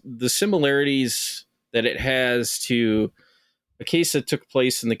is the similarities that it has to a case that took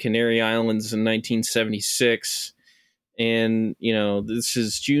place in the Canary Islands in 1976. And, this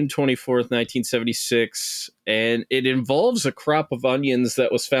is June 24th, 1976, and it involves a crop of onions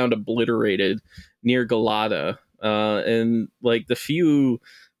that was found obliterated near Galata. And like the few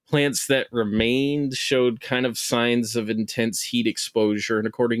plants that remained showed kind of signs of intense heat exposure. And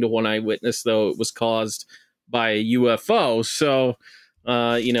according to one eyewitness, though, it was caused by a UFO. So,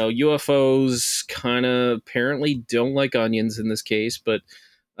 UFOs kind of apparently don't like onions in this case, but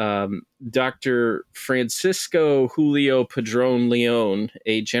Dr. Francisco Julio Padron Leon,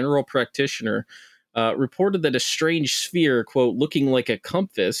 a general practitioner, reported that a strange sphere, quote, looking like a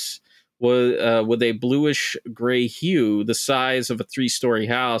compass, with a bluish gray hue, the size of a 3-story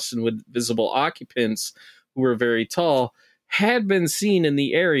house, and with visible occupants who were very tall, had been seen in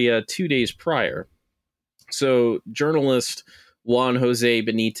the area 2 days prior. So journalist Juan Jose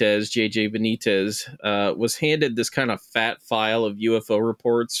Benitez, JJ Benitez, was handed this kind of fat file of UFO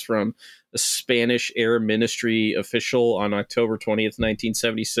reports from a Spanish Air Ministry official on October 20th,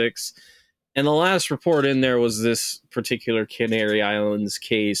 1976. And the last report in there was this particular Canary Islands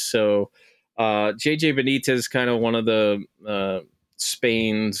case. So JJ Benitez, kind of one of the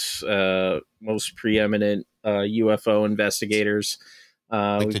Spain's most preeminent UFO investigators.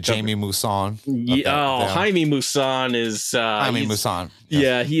 Like the Jamie Mousson. Jaime Mousson is Jaime Mousson. Yes.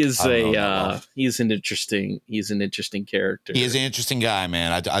 Yeah, he is he's an interesting character. He is an interesting guy,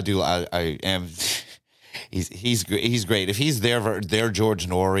 man. I am. He's great. If he's their George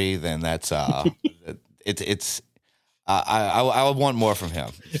Norrie, then that's it's. I would want more from him,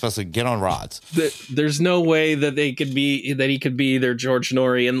 especially get on rods. There's no way that he could be their George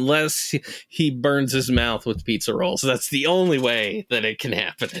Norrie unless he burns his mouth with pizza rolls. That's the only way that it can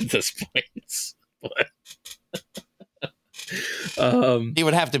happen at this point. Um, He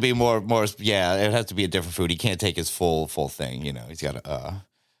would have to be more. Yeah, it would have to be a different food. He can't take his full thing. He's got to.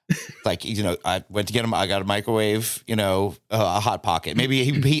 Like, I went to get him. I got a microwave. A hot pocket. Maybe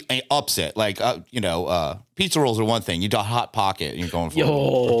he ups it. Like, pizza rolls are one thing. You do a hot pocket, and you're going for.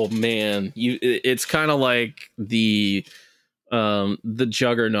 oh man, it's kind of like the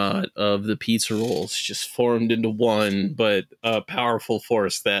juggernaut of the pizza rolls just formed into one, but a powerful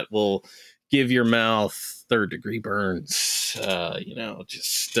force that will give your mouth third-degree burns.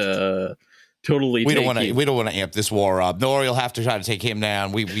 Just totally. We don't want to amp this war up. Nor you'll have to try to take him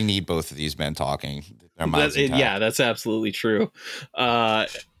down. We need both of these men talking. That's absolutely true.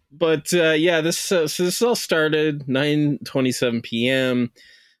 This all started 9:27 p.m.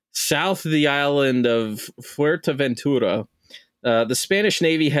 south of the island of Fuerteventura. The Spanish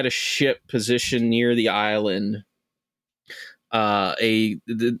Navy had a ship positioned near the island.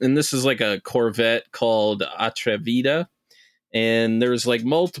 And this is like a corvette called Atrevida. And there's like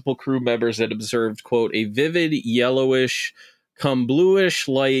multiple crew members that observed, quote, a vivid yellowish, come bluish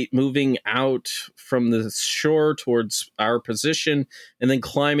light moving out from the shore towards our position and then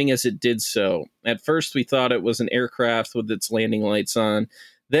climbing as it did so. At first, we thought it was an aircraft with its landing lights on.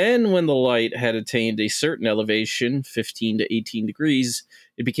 Then, when the light had attained a certain elevation, 15 to 18 degrees,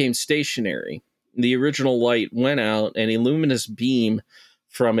 it became stationary. The original light went out, and a luminous beam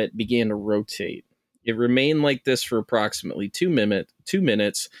from it began to rotate. It remained like this for approximately 2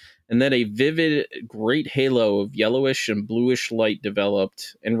 minutes, and then a vivid, great halo of yellowish and bluish light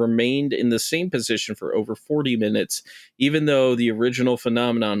developed and remained in the same position for over 40 minutes, even though the original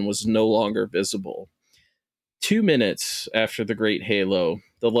phenomenon was no longer visible. 2 minutes after the great halo,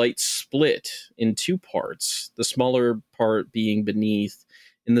 the light split in two parts, the smaller part being beneath,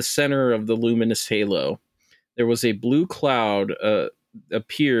 in the center of the luminous halo. There was a blue cloud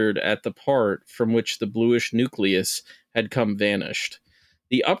appeared at the part from which the bluish nucleus had come vanished.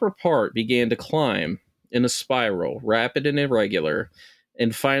 The upper part began to climb in a spiral, rapid and irregular,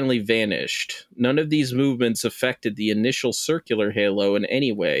 and finally vanished. None of these movements affected the initial circular halo in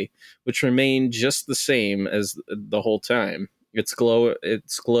any way, which remained just the same as the whole time. Its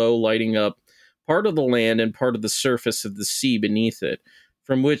glow lighting up part of the land and part of the surface of the sea beneath it,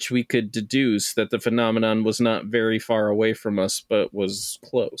 from which we could deduce that the phenomenon was not very far away from us, but was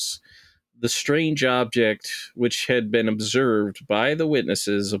close. The strange object, which had been observed by the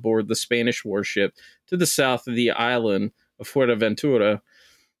witnesses aboard the Spanish warship to the south of the island of Fuerteventura,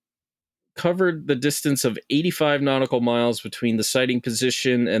 covered the distance of 85 nautical miles between the sighting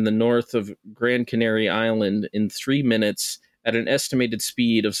position and the north of Gran Canaria Island in 3 minutes at an estimated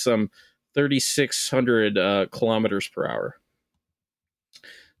speed of some 3,600 kilometers per hour.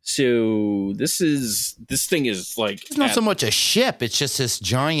 So this thing is like, it's not so much a ship. It's just this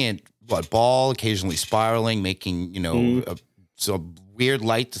giant ball, occasionally spiraling, making some weird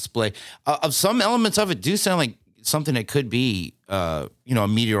light display. Some elements of it do sound like something that could be a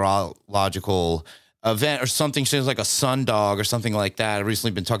meteorological event or something. Seems like a sundog or something like that. I've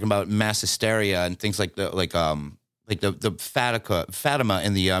recently been talking about mass hysteria and things like the Fatima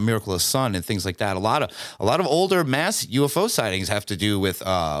and the Miracle of the Sun and things like that. A lot of older mass UFO sightings have to do with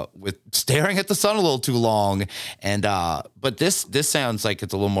staring at the sun a little too long. And but this sounds like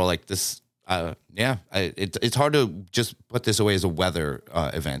it's a little more like this. It's hard to just put this away as a weather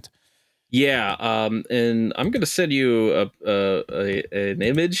event. Yeah, and I'm gonna send you an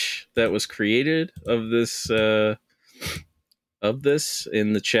image that was created of this in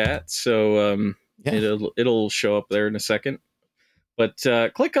the chat. So it'll show up there in a second. But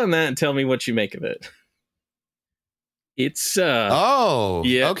click on that and tell me what you make of it. It's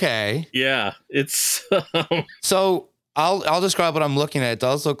okay. Yeah, it's so I'll describe what I'm looking at. It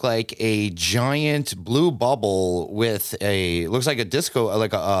does look like a giant blue bubble with looks like a disco,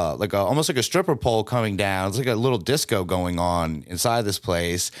 like almost like a stripper pole coming down. It's like a little disco going on inside this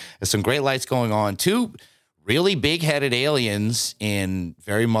place. There's some great lights going on. Two really big-headed aliens in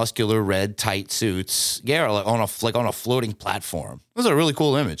very muscular red tight suits. Yeah, on a floating platform. This is a really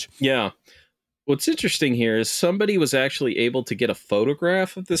cool image. Yeah. What's interesting here is somebody was actually able to get a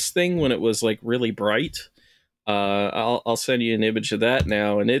photograph of this thing when it was like really bright. I'll send you an image of that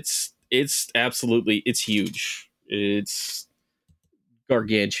now, and it's absolutely, it's huge. It's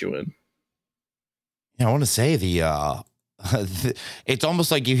gargantuan. Yeah, I want to say it's almost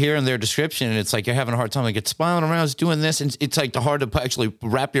like you hear in their description, and it's like you're having a hard time. Like, it's smiling around, it's doing this, and it's like hard to actually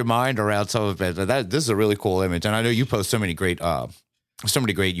wrap your mind around some of it. This is a really cool image, and I know you post so many great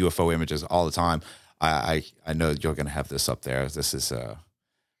UFO images all the time. I know you're going to have this up there. This is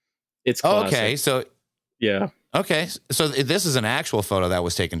it's classic. Okay. So yeah. Okay, so this is an actual photo that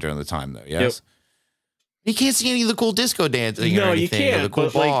was taken during the time, though. Yes. You can't see any of the cool disco dancing or No, you anything, or the can't. cool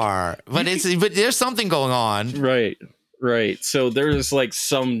But like, bar. But but there's something going on. right, right. So there's like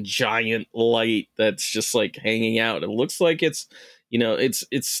some giant light that's just like hanging out. It looks like it's,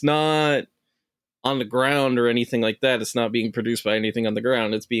 it's not on the ground or anything like that. It's not being produced by anything on the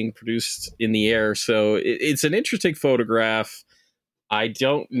ground. It's being produced in the air. So it's an interesting photograph. I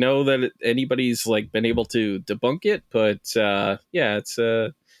don't know that anybody's like been able to debunk it, but yeah, it's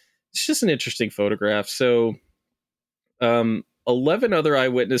just an interesting photograph. So 11 other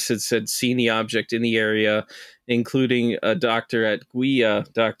eyewitnesses had seen the object in the area, including a doctor at Guia,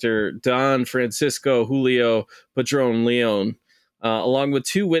 Dr. Don Francisco Julio Padron Leon. Along with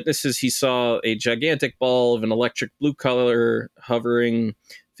two witnesses, he saw a gigantic ball of an electric blue color hovering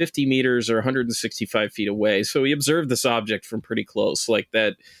 50 meters or 165 feet away. So he observed this object from pretty close, like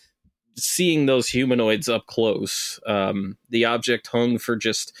that. Seeing those humanoids up close, the object hung for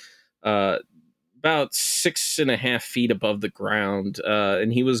just about 6.5 feet above the ground,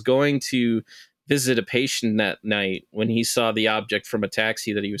 and he was going to visit a patient that night when he saw the object from a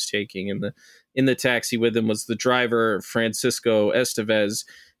taxi that he was taking. And in the taxi with him was the driver, Francisco Estevez,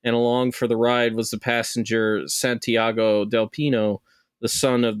 and along for the ride was the passenger, Santiago Del Pino, the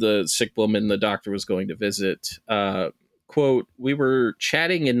son of the sick woman the doctor was going to visit. Quote, "We were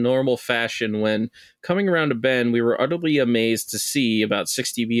chatting in normal fashion when, coming around a bend, we were utterly amazed to see, about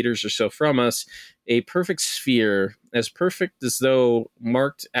 60 meters or so from us, a perfect sphere, as perfect as though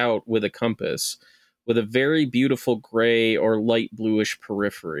marked out with a compass, with a very beautiful gray or light bluish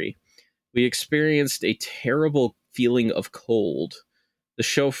periphery. We experienced a terrible feeling of cold. The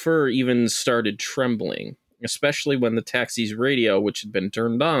chauffeur even started trembling, especially when the taxi's radio, which had been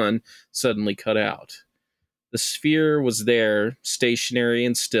turned on, suddenly cut out. The sphere was there, stationary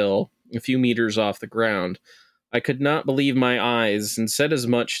and still, a few meters off the ground. I could not believe my eyes and said as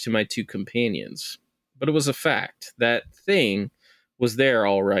much to my two companions. But it was a fact. That thing was there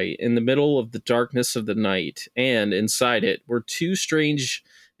all right, in the middle of the darkness of the night, and inside it were two strange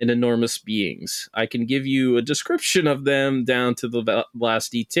and enormous beings. I can give you a description of them down to the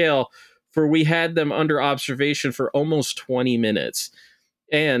last detail, for we had them under observation for almost 20 minutes.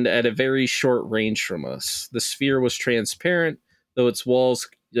 And at a very short range from us. The sphere was transparent, though its walls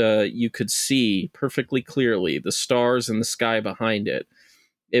you could see perfectly clearly the stars and the sky behind it.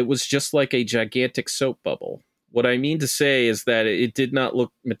 It was just like a gigantic soap bubble. What I mean to say is that it did not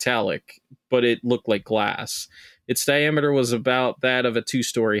look metallic, but it looked like glass. Its diameter was about that of a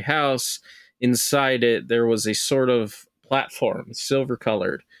two-story house. Inside it, there was a sort of platform,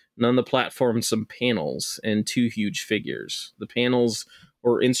 silver-colored, and on the platform some panels and two huge figures. The panels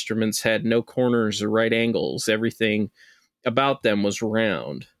or instruments had no corners or right angles. Everything about them was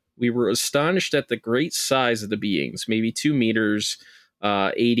round. We were astonished at the great size of the beings, maybe 2 meters,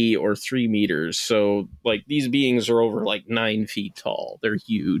 80 or 3 meters. So, like, these beings are over like 9 feet tall. They're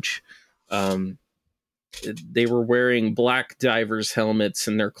huge. They were wearing black divers' helmets,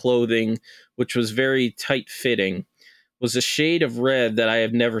 and their clothing, which was very tight fitting, was a shade of red that I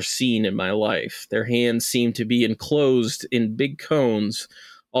have never seen in my life. Their hands seemed to be enclosed in big cones,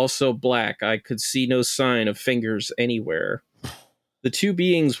 also black. I could see no sign of fingers anywhere. The two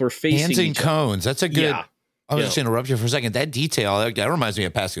beings were facing Hands in each cones. That's a good. Yeah. I'll just interrupt you for a second. That detail, that reminds me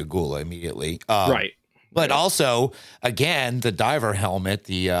of Pascagoula immediately. Right. But also, again, the diver helmet,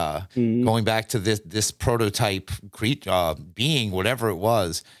 the going back to this prototype being, whatever it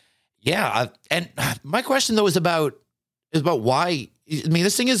was. Yeah. And my question, though, is about why. I mean,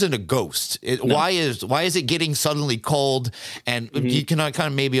 this thing isn't a ghost. No. Why is it getting suddenly cold? And you can kind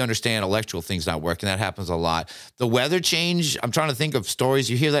of maybe understand electrical things not working. That happens a lot. The weather change. I'm trying to think of stories.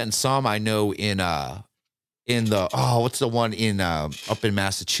 You hear that in some. I know in the what's the one in up in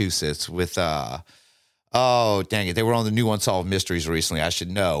Massachusetts with oh dang it, they were on the new Unsolved Mysteries recently. I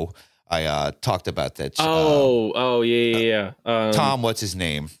should know. I talked about that. Yeah. Tom, what's his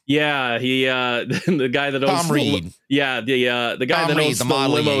name? Yeah, he the guy that owns Tom Reed. the guy that owns the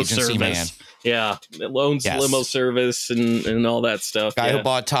limo service. Man. Yeah, owns limo service and all that stuff. Guy who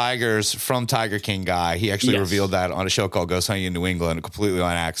bought tigers from Tiger King guy. He actually revealed that on a show called Ghost Hunting in New England, completely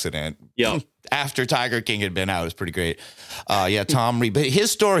on accident. Yeah. After Tiger King had been out, it was pretty great. Tom Reed. But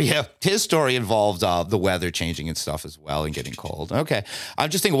his story involved the weather changing and stuff as well and getting cold. Okay.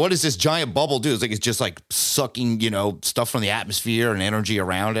 I'm just thinking, what does this giant bubble do? It's just like sucking, stuff from the atmosphere and energy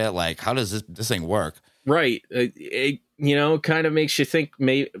around it. Like, how does this thing work? Right. It kind of makes you think,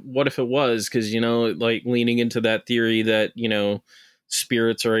 what if it was? Because, like leaning into that theory that,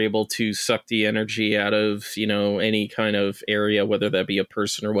 spirits are able to suck the energy out of, any kind of area, whether that be a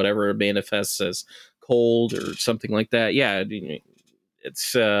person or whatever, it manifests as cold or something like that. Yeah.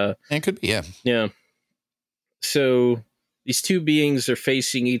 It's it could be, yeah. Yeah. So these two beings are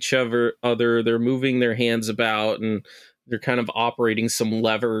facing each other. They're moving their hands about, and they're kind of operating some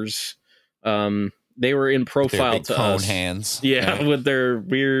levers. They were in With their profile big to cone us. hands. Yeah, Right? with their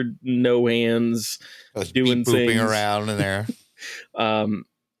weird no hands Those doing beep booping things. around in there. Um,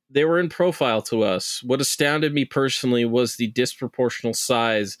 they were in profile to us. What astounded me personally was the disproportional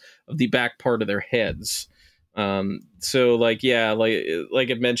size of the back part of their heads. So like yeah,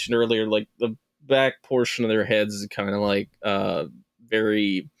 like I mentioned earlier, like the back portion of their heads is kind of like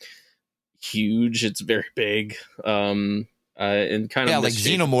very huge. It's very big. And kind of Yeah, like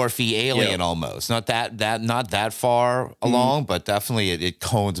misshapen. xenomorphy Yeah. alien almost. Not that far Mhm. along, but definitely it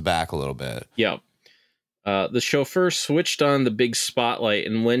cones back a little bit. Yeah. The chauffeur switched on the big spotlight,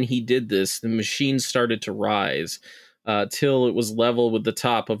 and when he did this, the machine started to rise till it was level with the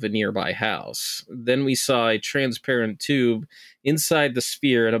top of a nearby house. Then we saw a transparent tube inside the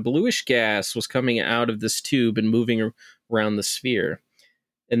sphere, and a bluish gas was coming out of this tube and moving around the sphere.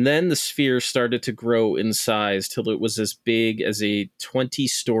 And then the sphere started to grow in size till it was as big as a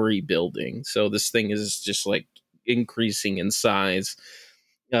 20-story building. So this thing is just like increasing in size.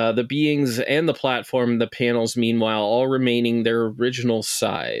 The beings and the platform, the panels, meanwhile, all remaining their original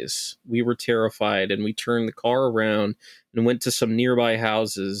size. We were terrified, and we turned the car around and went to some nearby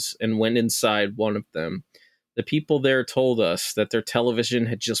houses and went inside one of them. The people there told us that their television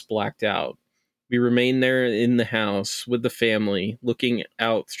had just blacked out. We remained there in the house with the family, looking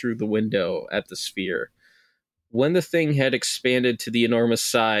out through the window at the sphere. When the thing had expanded to the enormous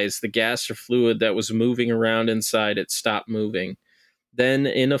size, the gas or fluid that was moving around inside it stopped moving. Then,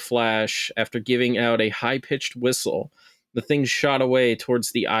 in a flash, after giving out a high pitched whistle, the thing shot away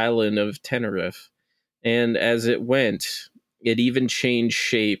towards the island of Tenerife. And as it went, it even changed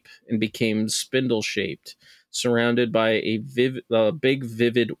shape and became spindle shaped, surrounded by a big,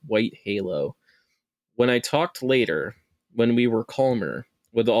 vivid white halo. When I talked later, when we were calmer,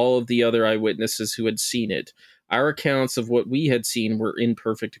 with all of the other eyewitnesses who had seen it, our accounts of what we had seen were in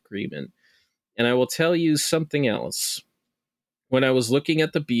perfect agreement. And I will tell you something else. When I was looking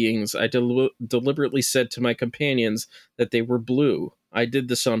at the beings, I deliberately said to my companions that they were blue. I did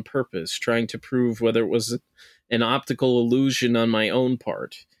this on purpose, trying to prove whether it was an optical illusion on my own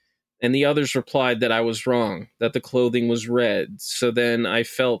part. And the others replied that I was wrong, that the clothing was red. So then I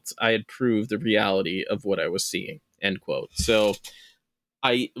felt I had proved the reality of what I was seeing. End quote. So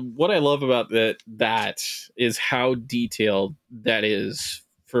what I love about that is how detailed that is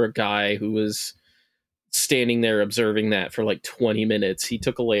for a guy who was standing there observing that for like 20 minutes. He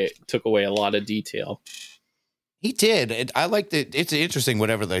took away a lot of detail. He did. I liked it. It's interesting,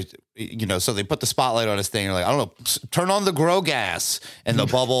 whatever they, so they put the spotlight on his thing. They're like, I don't know, turn on the grow gas. And the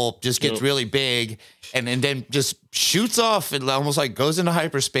bubble just gets really big and then just shoots off and almost like goes into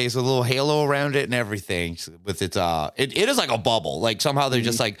hyperspace with a little halo around it and everything with its, it is like a bubble. Like somehow they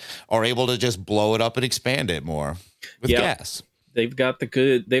just like are able to just blow it up and expand it more with gas. They've got the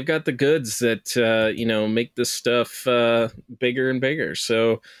goods that make this stuff bigger and bigger.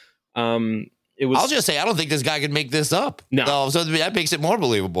 So it was I'll just say I don't think this guy could make this up. No. So that makes it more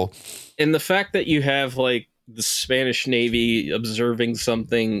believable. And the fact that you have like the Spanish Navy observing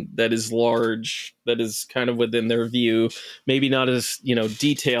something that is large, that is kind of within their view, maybe not as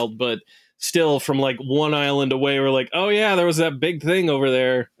detailed, but still from like one island away, we're like, oh yeah, there was that big thing over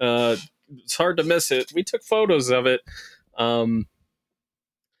there. It's hard to miss it. We took photos of it. So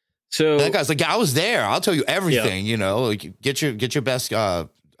that guy's like, I was there. I'll tell you everything. Like, get your best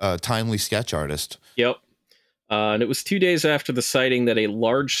timely sketch artist. Yep. And it was 2 days after the sighting that a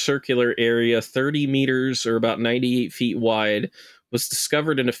large circular area, 30 meters or about 98 feet wide, was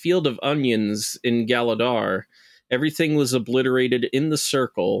discovered in a field of onions in Galadar. Everything was obliterated in the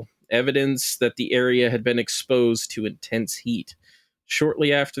circle, evidence that the area had been exposed to intense heat.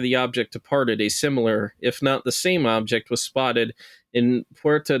 Shortly after the object departed, a similar, if not the same object, was spotted in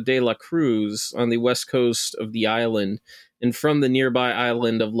Puerta de la Cruz on the west coast of the island and from the nearby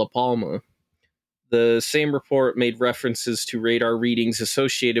island of La Palma. The same report made references to radar readings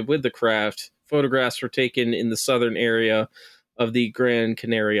associated with the craft. Photographs were taken in the southern area of the Gran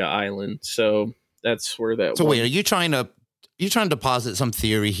Canaria island. So that's where that So wait, are you trying to posit some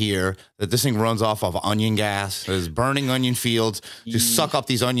theory here that this thing runs off of onion gas, is burning onion fields to suck up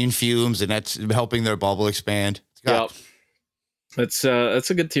these onion fumes, and that's helping their bubble expand? Yep. That's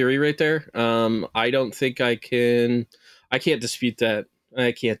a good theory right there. I don't think I can't dispute that.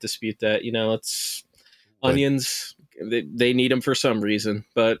 I can't dispute that. It's onions. They need them for some reason,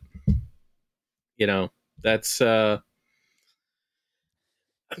 but that's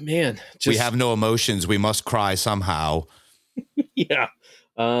man. We have no emotions. We must cry somehow. Yeah.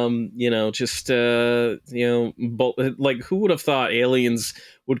 Just like who would have thought aliens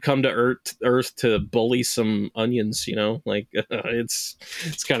would come to Earth to bully some onions? Like it's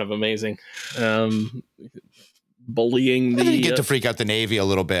kind of amazing. Bullying I think you the get to freak out the Navy a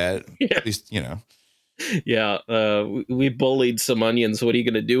little bit. yeah. At least, Yeah, we bullied some onions. What are you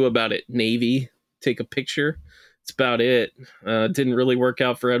going to do about it, Navy? Take a picture? It's about it. Didn't really work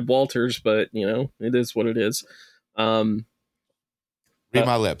out for Ed Walters, but, it is what it is. Read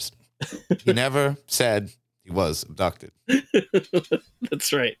my lips. He never said he was abducted.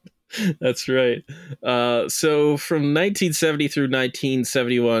 That's right. That's right. So from 1970 through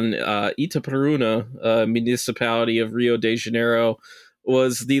 1971, Itaperuna, municipality of Rio de Janeiro,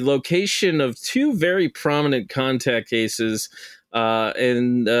 was the location of two very prominent contact cases. For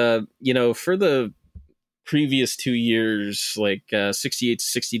the previous 2 years, like 68 to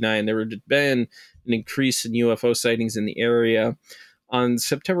 69, there had been an increase in UFO sightings in the area. On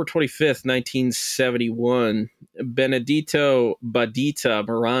September 25th, 1971, Benedito Badita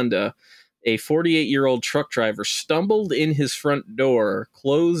Miranda, a 48-year-old truck driver, stumbled in his front door,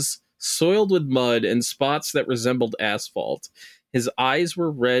 clothes soiled with mud and spots that resembled asphalt. His eyes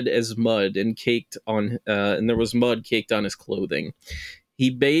were red as mud and there was mud caked on his clothing. He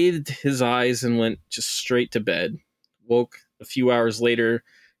bathed his eyes and went just straight to bed. Woke a few hours later,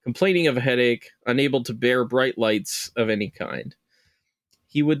 complaining of a headache, unable to bear bright lights of any kind.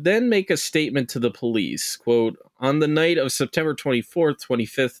 He would then make a statement to the police, quote, on the night of September 24th,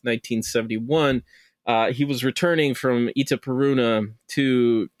 25th, 1971, he was returning from Itaperuna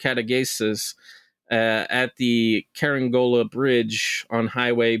to Catagueses at the Carangola Bridge on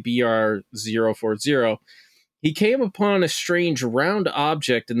Highway BR 040. He came upon a strange round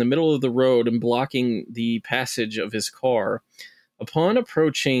object in the middle of the road and blocking the passage of his car. Upon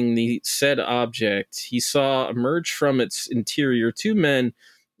approaching the said object, he saw emerge from its interior two men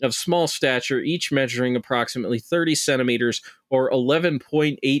of small stature, each measuring approximately 30 centimeters or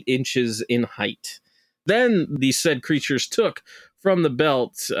 11.8 inches in height. Then the said creatures took from the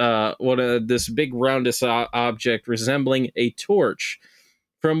belt this big roundest object resembling a torch,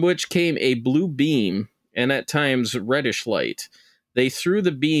 from which came a blue beam and at times reddish light. They threw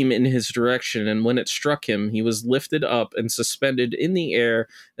the beam in his direction, and when it struck him, he was lifted up and suspended in the air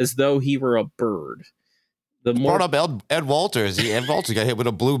as though he were a bird. Brought up Ed Walters. Ed Walters got hit with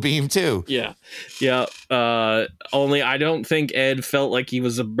a blue beam, too. Yeah. Only I don't think Ed felt like he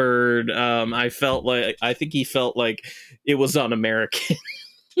was a bird. I think he felt like it was un-American.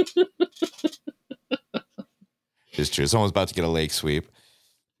 It's true. Someone's about to get a lake sweep.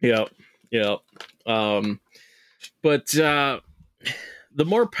 Yeah. But the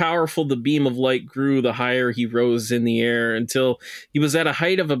more powerful the beam of light grew, the higher he rose in the air until he was at a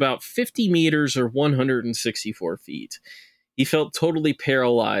height of about 50 meters or 164 feet. He felt totally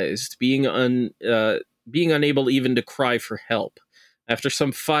paralyzed, being unable even to cry for help. After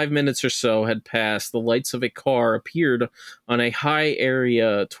some 5 minutes or so had passed, the lights of a car appeared on a high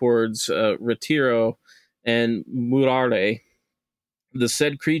area towards Retiro and Murare. The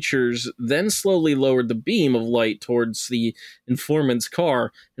said creatures then slowly lowered the beam of light towards the informant's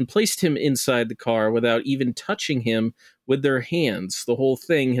car and placed him inside the car without even touching him with their hands. The whole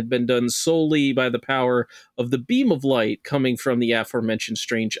thing had been done solely by the power of the beam of light coming from the aforementioned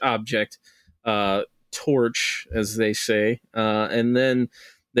strange object, torch, as they say, and then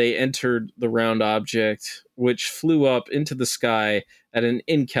they entered the round object, which flew up into the sky at an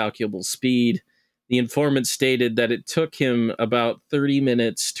incalculable speed. The informant stated that it took him about 30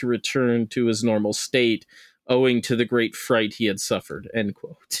 minutes to return to his normal state, owing to the great fright he had suffered, end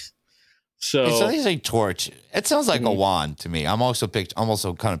quote. So he's a torch. It sounds like a wand to me. I'm also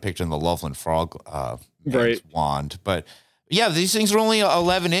kind of picturing the Loveland Frog right. wand. But yeah, these things are only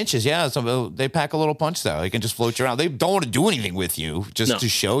 11 inches. Yeah, so they pack a little punch, though. They can just float you around. They don't want to do anything with you, just to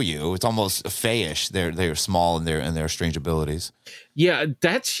show you. It's almost fayish. They're small in their strange abilities. Yeah,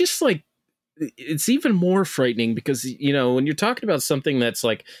 that's just like, it's even more frightening because, when you're talking about something that's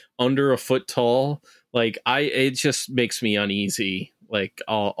like under a foot tall, like it just makes me uneasy, like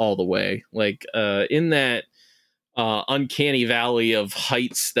all the way, like in that uncanny valley of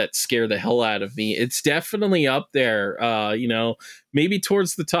heights that scare the hell out of me. It's definitely up there, maybe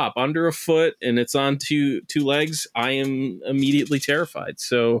towards the top, under a foot, and it's on two legs. I am immediately terrified.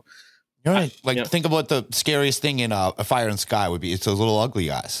 So you're right. Think of what the scariest thing in A Fire in the Sky would be. It's those little ugly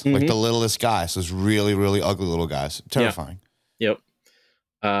guys, like the littlest guys. Those really, really ugly little guys. Terrifying. Yep.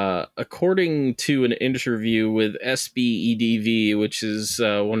 According to an interview with SBEDV, which is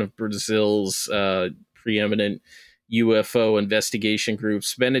one of Brazil's preeminent UFO investigation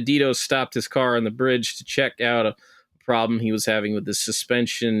groups, Benedito stopped his car on the bridge to check out a problem he was having with the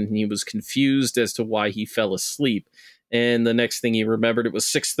suspension. He was confused as to why he fell asleep. And the next thing he remembered, it was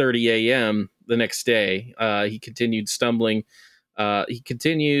 6:30 a.m. the next day. He continued stumbling. He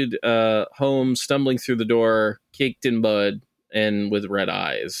continued home, stumbling through the door, caked in mud and with red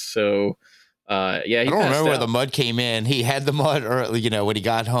eyes. So, yeah, I don't remember where the mud came in. He had the mud, or when he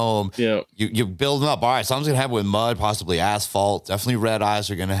got home, you build him up. All right, something's gonna happen with mud, possibly asphalt. Definitely red eyes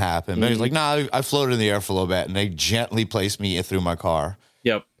are gonna happen. But he's like, nah, I floated in the air for a little bit, and they gently placed me through my car.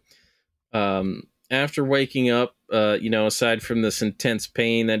 Yep. After waking up, aside from this intense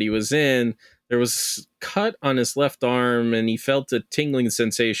pain that he was in, there was a cut on his left arm, and he felt a tingling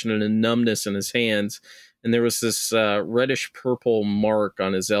sensation and a numbness in his hands. And there was this reddish purple mark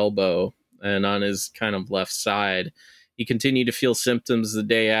on his elbow and on his kind of left side. He continued to feel symptoms the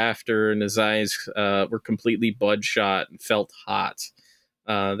day after, and his eyes were completely bloodshot and felt hot.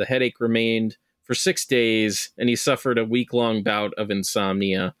 The headache remained for 6 days, and he suffered a week-long bout of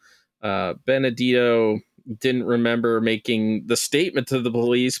insomnia. Benedito didn't remember making the statement to the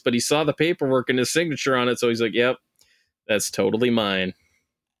police, but he saw the paperwork and his signature on it, so he's like, yep, that's totally mine.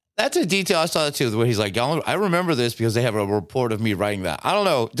 That's a detail I saw that too, where he's like, I remember this because they have a report of me writing that. I don't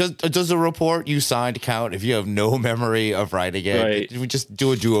know. Does the report you signed count if you have no memory of writing it? Right. Did we just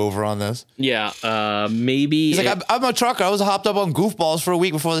do a do-over on this? Yeah, maybe. He's like, I'm a trucker. I was hopped up on goofballs for a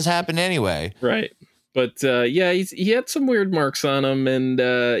week before this happened anyway. Right. But, yeah, he had some weird marks on him, and,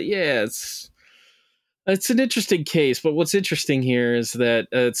 yeah, it's an interesting case. But what's interesting here is that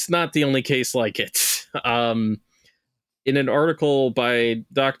it's not the only case like it. In an article by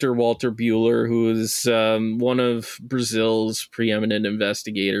Dr. Walter Buehler, who is one of Brazil's preeminent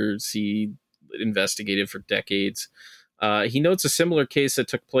investigators, he investigated for decades. He notes a similar case that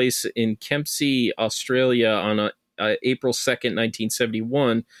took place in Kempsey, Australia on April 2nd,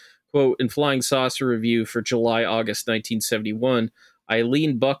 1971. Quote, in Flying Saucer Review for July-August 1971,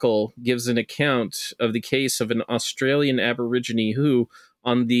 Eileen Buckle gives an account of the case of an Australian Aborigine who,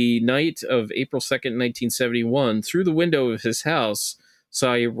 on the night of April 2nd, 1971, through the window of his house,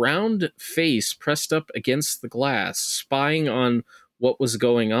 saw a round face pressed up against the glass, spying on what was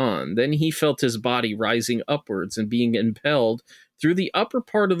going on. Then he felt his body rising upwards and being impelled through the upper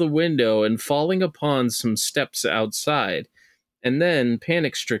part of the window and falling upon some steps outside. And then,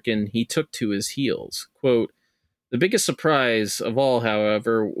 panic-stricken, he took to his heels. Quote, the biggest surprise of all,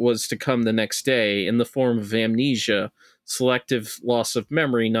 however, was to come the next day in the form of amnesia, selective loss of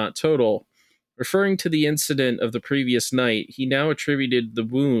memory, not total. Referring to the incident of the previous night, he now attributed the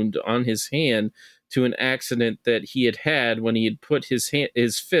wound on his hand to an accident that he had when he had put his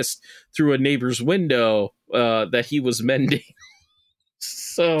fist through a neighbor's window that he was mending.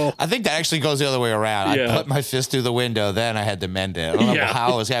 So I think that actually goes the other way around. Yeah. I put my fist through the window, then I had to mend it. I don't know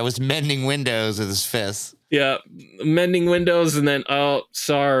how I was mending windows with his fist. Yeah, mending windows, and then, oh,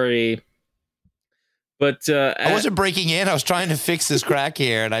 sorry. But I wasn't breaking in. I was trying to fix this crack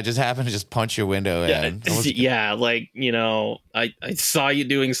here, and I just happened to just punch your window in. Yeah, like, I saw you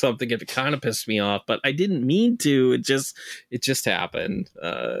doing something. It kind of pissed me off, but I didn't mean to. It just happened.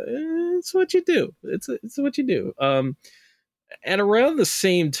 It's what you do. It's what you do. At around the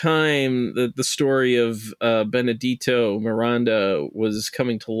same time that the story of Benedito Miranda was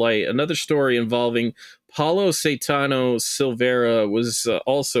coming to light, another story involving Paulo Caetano Silveira was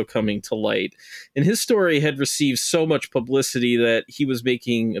also coming to light. And his story had received so much publicity that he was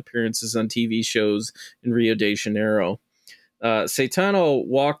making appearances on TV shows in Rio de Janeiro. Caetano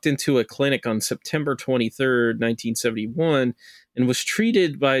walked into a clinic on September 23rd, 1971, and was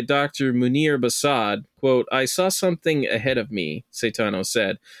treated by Dr. Munir Basad. Quote, I saw something ahead of me, Caetano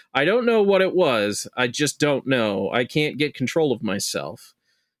said. I don't know what it was. I just don't know. I can't get control of myself.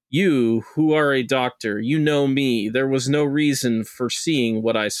 You, who are a doctor, you know me. There was no reason for seeing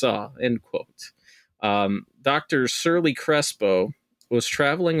what I saw, end quote. Dr. Shirley Crespo was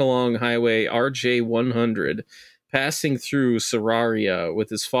traveling along Highway RJ 100, passing through Sararia with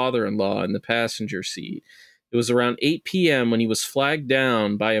his father-in-law in the passenger seat. It was around 8 p.m. when he was flagged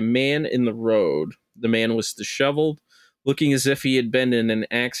down by a man in the road. The man was disheveled, looking as if he had been in an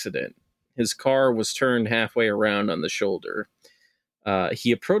accident. His car was turned halfway around on the shoulder.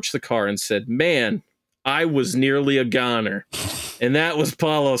 He approached the car and said, man, I was nearly a goner. And that was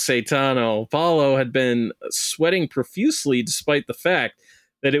Paulo Caetano. Paulo had been sweating profusely despite the fact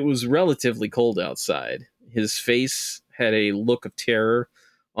that it was relatively cold outside. His face had a look of terror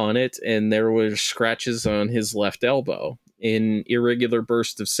on it, and there were scratches on his left elbow. In irregular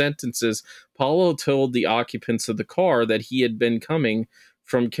bursts of sentences, Paulo told the occupants of the car that he had been coming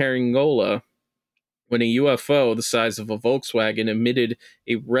from Caringola when a UFO the size of a Volkswagen emitted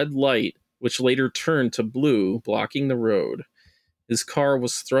a red light which later turned to blue, blocking the road. His car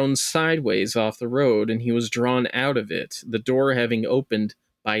was thrown sideways off the road and he was drawn out of it, the door having opened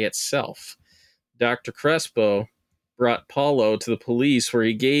by itself. Dr. Crespo brought Paulo to the police where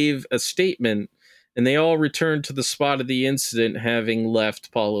he gave a statement, and they all returned to the spot of the incident, having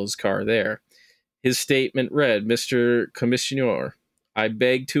left Paulo's car there. His statement read, Mr. Commissioner, I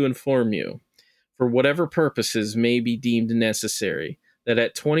beg to inform you, for whatever purposes may be deemed necessary, that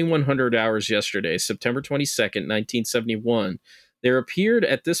at 2100 hours yesterday, September 22nd, 1971, there appeared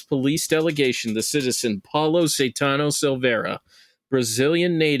at this police delegation the citizen Paulo Caetano Silveira,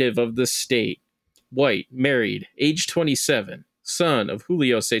 Brazilian native of the state, white, married, age 27, son of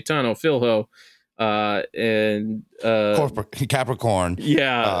Julio Caetano Filho, and Capricorn.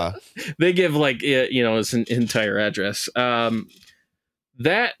 Yeah, they give his entire address.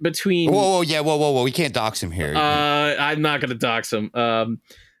 That between whoa, we can't dox him here. I'm not going to dox him.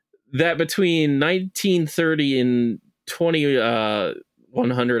 That between 1930 and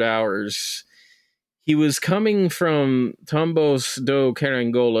 2100 hours, he was coming from Tombos do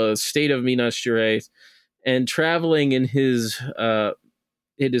Carangola, state of Minas Gerais, and traveling in his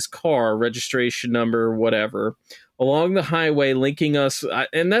car, registration number, whatever, along the highway linking us.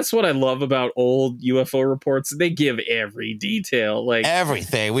 And that's what I love about old UFO reports. They give every detail, like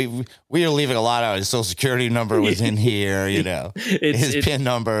everything. We are leaving a lot out. His social security number was in here, his PIN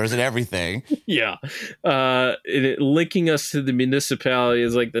numbers and everything. Yeah. Linking us to the municipality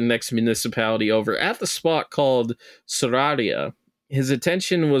is like the next municipality over. At the spot called Sararia, his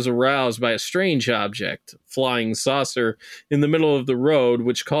attention was aroused by a strange object, flying saucer, in the middle of the road,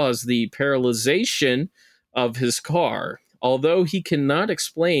 which caused the paralyzation of his car. Although he cannot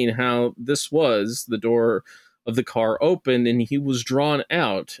explain how this was, the door of the car opened and he was drawn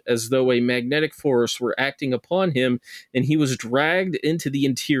out as though a magnetic force were acting upon him, and he was dragged into the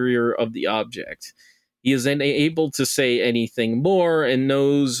interior of the object. He is unable to say anything more and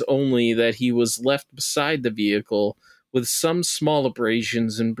knows only that he was left beside the vehicle with some small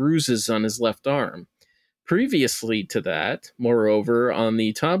abrasions and bruises on his left arm. Previously to that, moreover, on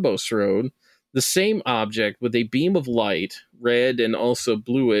the Tombos Road, the same object with a beam of light, red and also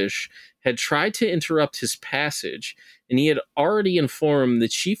bluish, had tried to interrupt his passage, and he had already informed the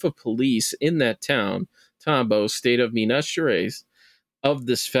chief of police in that town, Tombos, state of Minas Gerais, of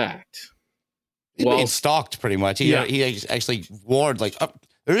this fact. He's being stalked pretty much. He actually warned,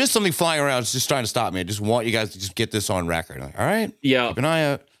 there is something flying around. It's just trying to stop me. I just want you guys to just get this on record. All right? Yeah. Keep an eye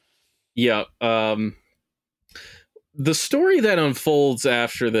out. Yeah. The story that unfolds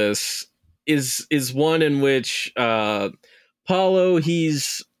after this is one in which Paulo,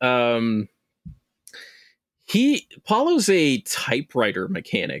 Paulo's a typewriter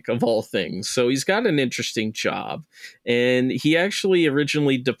mechanic of all things, so he's got an interesting job, and he actually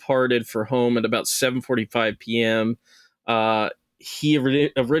originally departed for home at about 7:45 p.m. He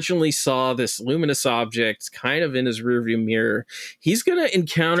originally saw this luminous object kind of in his rearview mirror. He's going to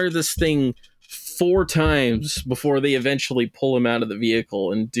encounter this thing 4 times before they eventually pull him out of the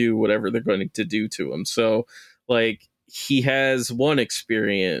vehicle and do whatever they're going to do to him. So, he has one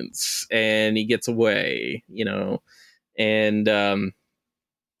experience and he gets away, and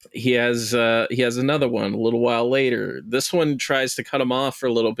he has another one a little while later. This one tries to cut him off for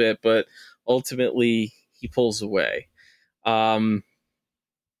a little bit, but ultimately he pulls away.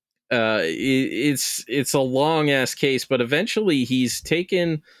 It's a long ass case, but eventually he's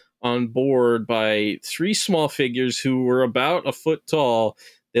taken on board by 3 small figures who were about a foot tall.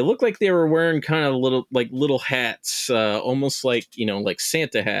 They looked like they were wearing kind of little hats, almost like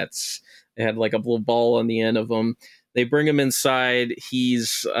Santa hats. They had like a little ball on the end of them. They bring him inside.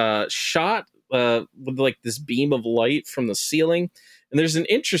 He's shot with like this beam of light from the ceiling. And there's an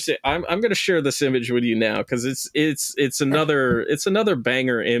interesting. I'm going to share this image with you now because it's another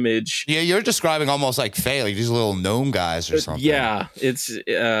banger image. Yeah, you're describing almost like Faye, like these little gnome guys or something. Yeah, it's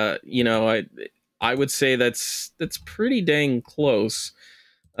I would say that's pretty dang close.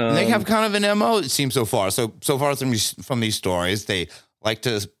 They have kind of an MO, it seems so far. So far from these stories, they like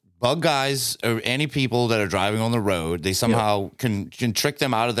to bug guys or any people that are driving on the road. They somehow can trick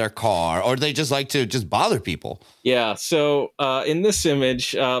them out of their car, or they just like to just bother people. Yeah. So in this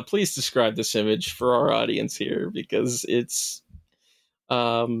image, please describe this image for our audience here because it's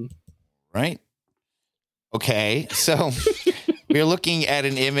right. Okay, so we're looking at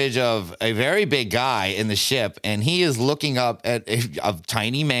an image of a very big guy in the ship, and he is looking up at a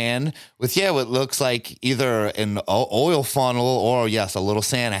tiny man with, what looks like either an oil funnel or, a little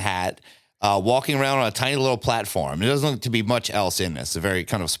Santa hat, walking around on a tiny little platform. It doesn't look to be much else in this. A very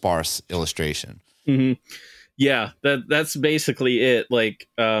kind of sparse illustration. Mm-hmm. Yeah, that's basically it. Like,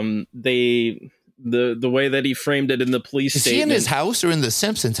 the way that he framed it in the police Is he in statement. his house or in the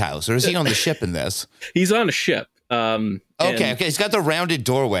Simpsons house, or is he on the ship in this? He's on a ship. Okay, he's got the rounded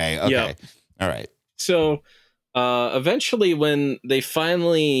doorway. Okay, yeah. All right. So, eventually, when they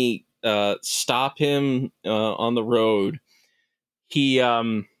finally stop him on the road, he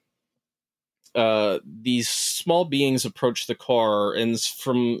these small beings approach the car, and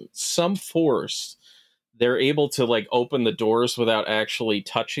from some force, they're able to like open the doors without actually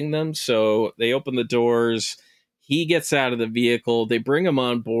touching them. So they open the doors. He gets out of the vehicle. They bring him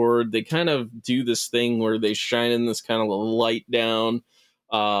on board. They kind of do this thing where they shine in this kind of light down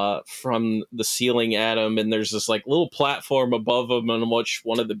from the ceiling at him, and there's this like little platform above him on which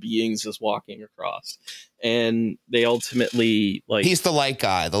one of the beings is walking across. And they ultimately like he's the light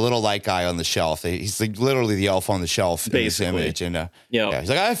guy, the little light guy on the shelf. He's like literally the elf on the shelf in this image. And yeah, he's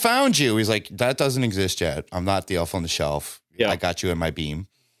like, I found you. He's like, that doesn't exist yet. I'm not the elf on the shelf. Yeah, I got you in my beam.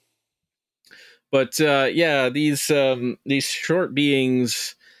 But these short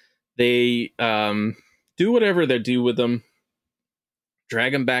beings, they do whatever they do with them.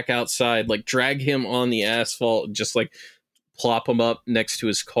 Drag him back outside, like drag him on the asphalt, just like plop him up next to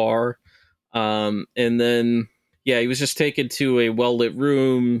his car. And then, he was just taken to a well-lit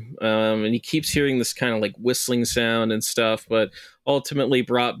room, and he keeps hearing this kind of like whistling sound and stuff, but ultimately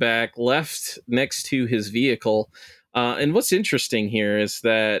brought back, left next to his vehicle. And what's interesting here is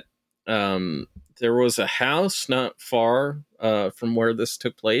that there was a house not far from where this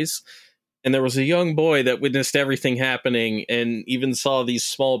took place, and there was a young boy that witnessed everything happening and even saw these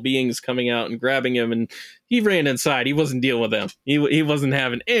small beings coming out and grabbing him, and he ran inside. He wasn't dealing with them. He wasn't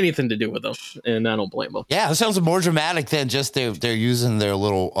having anything to do with them, and I don't blame him. Yeah, it sounds more dramatic than just they're using their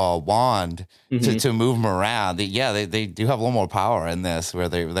little wand to move him around. They do have a little more power in this, where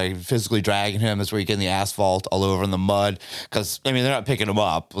they physically dragging him. That's where you get in the asphalt all over in the mud. Because, I mean, they're not picking him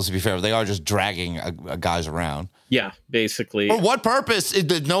up, let's be fair. They are just dragging guys around. Yeah, basically. For what purpose?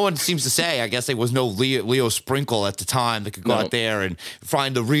 No one seems to say. I guess there was no Leo Sprinkle at the time that could go out there and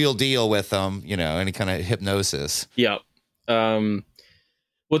find the real deal with them, any kind of hypnosis. Yeah.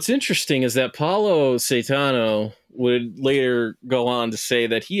 What's interesting is that Paulo Caetano would later go on to say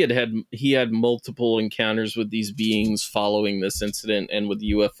that he had multiple encounters with these beings following this incident and with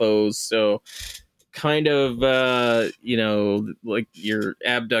UFOs. So kind of, like your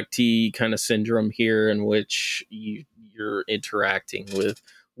abductee kind of syndrome here, in which you're interacting with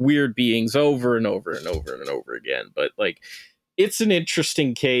weird beings over and over and over and over again. But like, it's an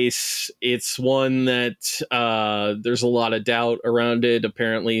interesting case. It's one that there's a lot of doubt around it.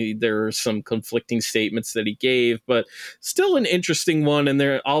 Apparently, there are some conflicting statements that he gave, but still an interesting one. And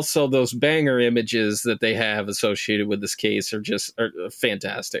there are also those banger images that they have associated with this case are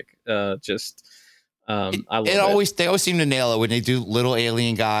fantastic. I love it. They always seem to nail it when they do little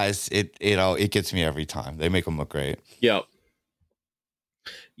alien guys. It gets me every time. They make them look great. Yep.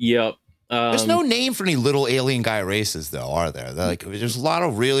 There's no name for any little alien guy races, though, are there? There's a lot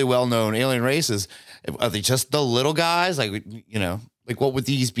of really well-known alien races. Are they just the little guys? Like what would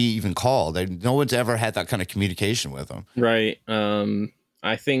these be even called? No one's ever had that kind of communication with them. Right.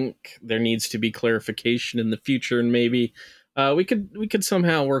 I think there needs to be clarification in the future, and maybe we could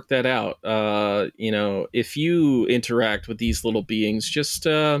somehow work that out. If you interact with these little beings, just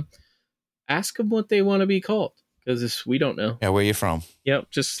ask them what they want to be called. Because we don't know. Yeah, where you from? Yep,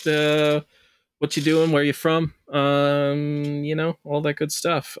 just what you doing, where you from, all that good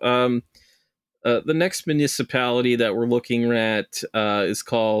stuff. The next municipality that we're looking at is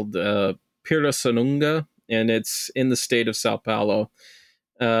called Pirassununga, and it's in the state of Sao Paulo.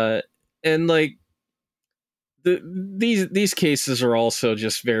 And like these cases are also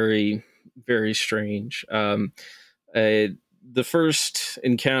just very, very strange. The first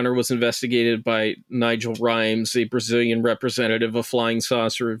encounter was investigated by Nigel Rimes, a Brazilian representative of Flying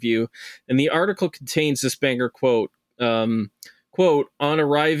Saucer Review, and the article contains this banger quote, quote, on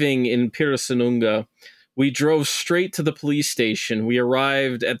arriving in Pirassununga, we drove straight to the police station. We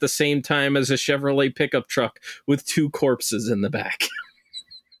arrived at the same time as a Chevrolet pickup truck with 2 corpses in the back.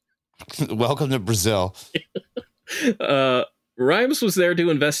 Welcome to Brazil. Rimes was there to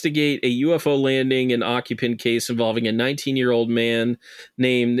investigate a UFO landing and occupant case involving a 19-year-old man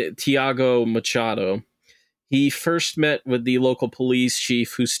named Tiago Machado. He first met with the local police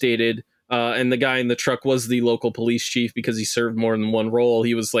chief, who stated, and the guy in the truck was the local police chief because he served more than one role.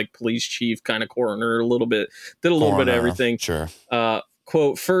 He was like police chief, kind of coroner, did a little bit of everything. Sure.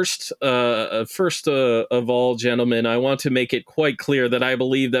 Quote, first of all, gentlemen, I want to make it quite clear that I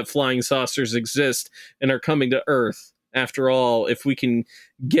believe that flying saucers exist and are coming to Earth. After all, if we can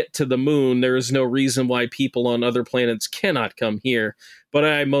get to the moon, there is no reason why people on other planets cannot come here. But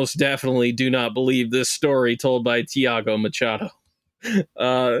I most definitely do not believe this story told by Tiago Machado.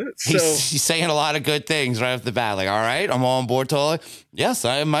 He's saying a lot of good things right off the bat. Like, all right, I'm on board totally. Yes,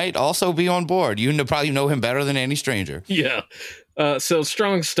 I might also be on board. Probably know him better than any stranger. Yeah. So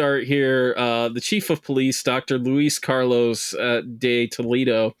strong start here. The chief of police, Dr. Luis Carlos de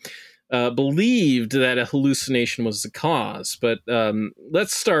Toledo, believed that a hallucination was the cause. But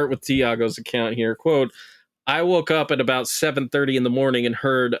let's start with Tiago's account here. Quote, I woke up at about 7:30 in the morning and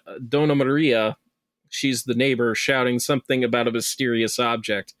heard Dona Maria, she's the neighbor, shouting something about a mysterious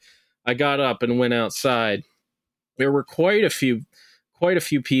object. I got up and went outside. There were quite a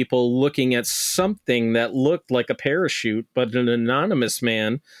few people looking at something that looked like a parachute, but an anonymous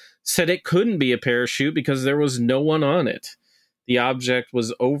man said it couldn't be a parachute because there was no one on it. The object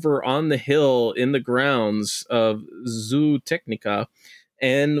was over on the hill in the grounds of Zoo Technica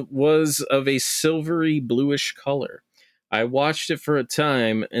and was of a silvery bluish color. I watched it for a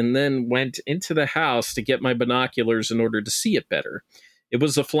time and then went into the house to get my binoculars in order to see it better. It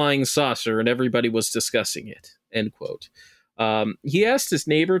was a flying saucer and everybody was discussing it. End quote. He asked his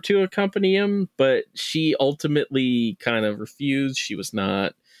neighbor to accompany him, but she ultimately kind of refused. She was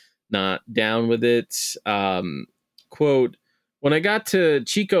not down with it. Quote, when I got to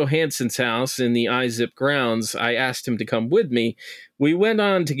Chico Hansen's house in the iZip grounds, I asked him to come with me. We went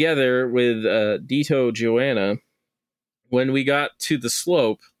on together with Dito Joanna. When we got to the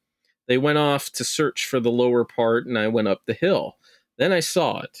slope, they went off to search for the lower part, and I went up the hill. Then I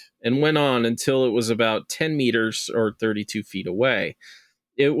saw it and went on until it was about 10 meters or 32 feet away.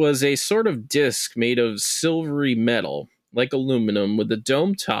 It was a sort of disc made of silvery metal, like aluminum, with a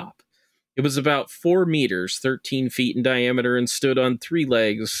dome top. It was about 4 meters, 13 feet in diameter, and stood on 3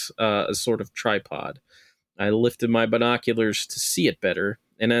 legs, a sort of tripod. I lifted my binoculars to see it better,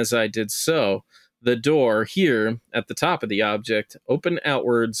 and as I did so, the door here at the top of the object opened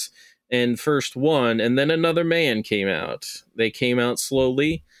outwards, and first one and then another man came out. They came out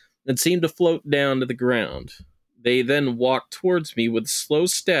slowly and seemed to float down to the ground. They then walked towards me with slow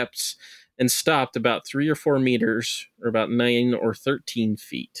steps and stopped about 3 or 4 meters, or about 9 or 13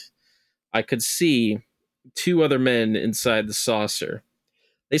 feet. I could see 2 other men inside the saucer.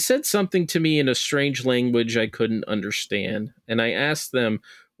 They said something to me in a strange language I couldn't understand, and I asked them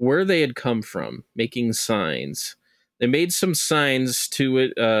where they had come from, making signs. They made some signs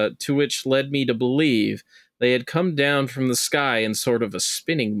to which led me to believe they had come down from the sky in sort of a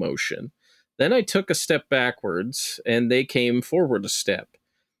spinning motion. Then I took a step backwards, and they came forward a step.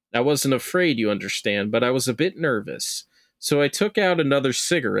 I wasn't afraid, you understand, but I was a bit nervous. So I took out another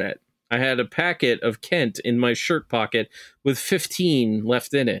cigarette. I had a packet of Kent in my shirt pocket with 15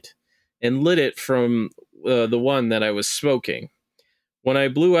 left in it, and lit it from the one that I was smoking. When I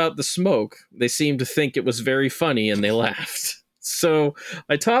blew out the smoke, they seemed to think it was very funny, and they laughed. So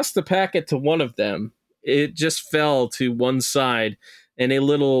I tossed the packet to one of them. It just fell to one side and a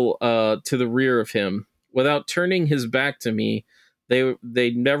little to the rear of him. Without turning his back to me, they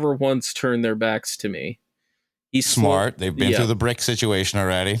never once turned their backs to me. He's smart. They've been through the brick situation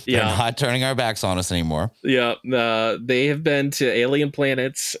already. They're not turning our backs on us anymore. Yeah, they have been to alien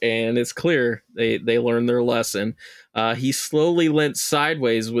planets, and it's clear they learned their lesson. He slowly leant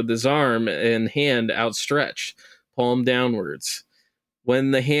sideways with his arm and hand outstretched, palm downwards.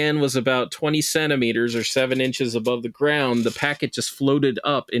 When the hand was about 20 centimeters or 7 inches above the ground, the packet just floated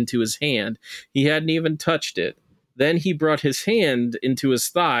up into his hand. He hadn't even touched it. Then he brought his hand into his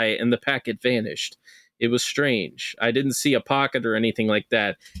thigh, and the packet vanished. It was strange. I didn't see a pocket or anything like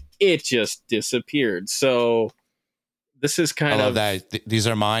that. It just disappeared. So this is kind of... I love that. These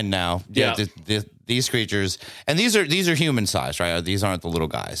are mine now. Yeah. These creatures, and these are human size, right? These aren't the little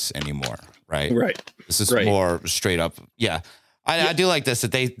guys anymore, right? Right. This is more straight up. Yeah. I do like this,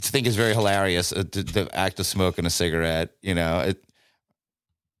 that they think is very hilarious, the act of smoking a cigarette, you know.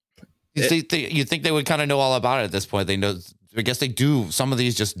 You'd think they would kind of know all about it at this point. They know... I guess they do. Some of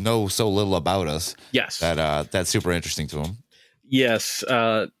these just know so little about us. Yes. That's super interesting to them. Yes.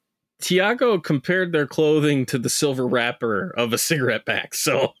 Tiago compared their clothing to the silver wrapper of a cigarette pack.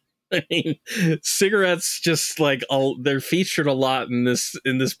 So, I mean, cigarettes just they're featured a lot in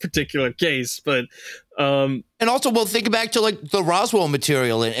this particular case. But and also, well, think back to like the Roswell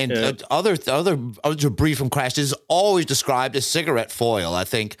material and other debris from crashes is always described as cigarette foil. I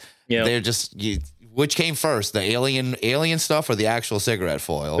think they're just which came first, the alien stuff or the actual cigarette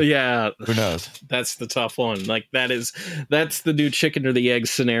foil? Yeah, Who knows? that's the tough one. Like that's the new chicken or the egg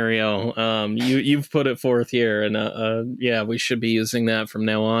scenario. You've put it forth here, and yeah, we should be using that from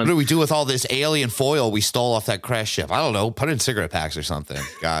now on. What do we do with all this alien foil we stole off that crash ship? I don't know. Put it in cigarette packs or something.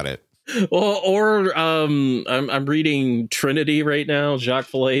 Got it. Or I'm reading Trinity right now, Jacques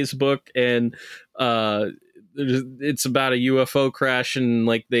Vallée's book, and it's about a UFO crash, and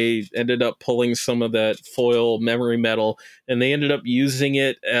like they ended up pulling some of that foil memory metal, and they ended up using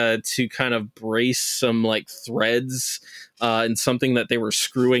it to kind of brace some like threads and something that they were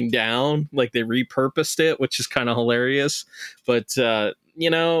screwing down. Like they repurposed it, which is kind of hilarious. But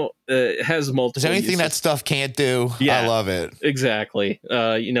it has multiple. Is there anything that stuff can't do? Yeah, I love it. Exactly.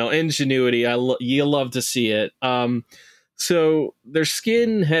 Ingenuity. You love to see it. So their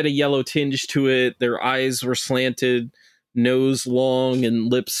skin had a yellow tinge to it. Their eyes were slanted, nose long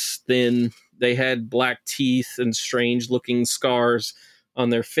and lips thin. They had black teeth and strange looking scars on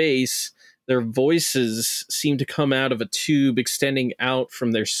their face. Their voices seemed to come out of a tube extending out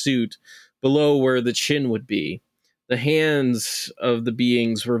from their suit below where the chin would be. The hands of the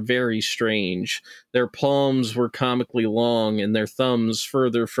beings were very strange. Their palms were comically long and their thumbs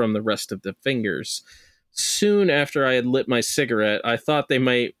further from the rest of the fingers. Soon after I had lit my cigarette, I thought they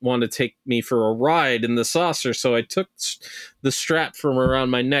might want to take me for a ride in the saucer, so I took the strap from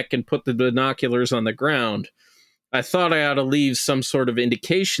around my neck and put the binoculars on the ground. I thought I ought to leave some sort of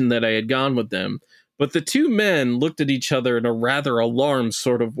indication that I had gone with them, but the two men looked at each other in a rather alarmed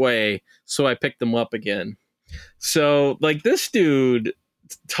sort of way, so I picked them up again. So, like, this dude,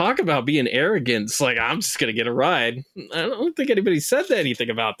 talk about being arrogant. It's like, I'm just going to get a ride. I don't think anybody said anything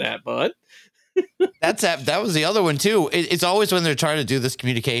about that, bud. That was the other one too. It's always when they're trying to do this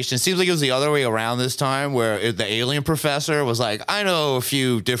communication. It seems like it was the other way around this time, where the alien professor was like, "I know a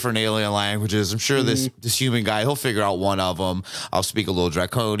few different alien languages. I'm sure this human guy, he'll figure out one of them. I'll speak a little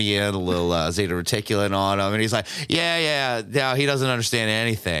Draconian, a little Zeta Reticulan on him." And he's like, "Yeah, he doesn't understand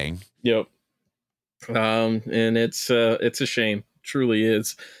anything." Yep. And it's a shame. Truly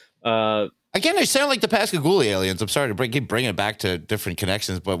is. Again, they sound like the Pascagoula aliens. I'm sorry to keep bringing it back to different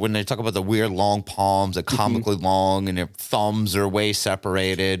connections, but when they talk about the weird long palms, the comically long, and their thumbs are way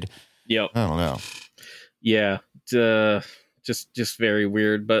separated. Yep. I don't know. Yeah. Just very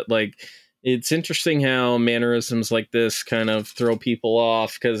weird. But like, it's interesting how mannerisms like this kind of throw people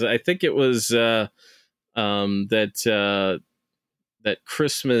off, because I think it was that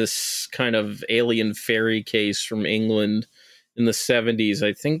Christmas kind of alien fairy case from England in the 70s.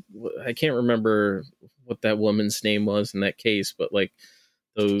 I can't remember what that woman's name was in that case, but like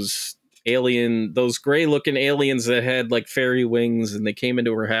those gray looking aliens that had like fairy wings, and they came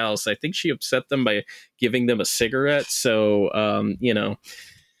into her house. I think she upset them by giving them a cigarette. So,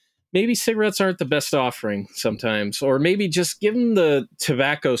 maybe cigarettes aren't the best offering sometimes, or maybe just give them the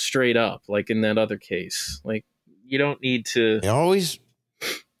tobacco straight up, like in that other case. Like, you don't need to. They always.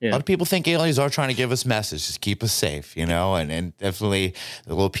 Yeah. A lot of people think aliens are trying to give us messages, just keep us safe, and definitely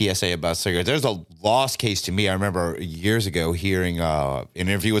a little PSA about cigarettes. There's a lost case to me. I remember years ago hearing an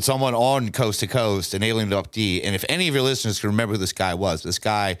interview with someone on Coast to Coast, an alien abductee. And if any of your listeners can remember who this guy was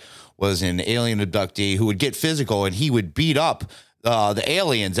an alien abductee who would get physical, and he would beat up the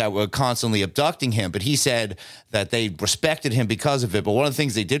aliens that were constantly abducting him. But he said that they respected him because of it. But one of the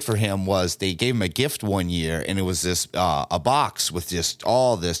things they did for him was they gave him a gift one year, and it was this a box with just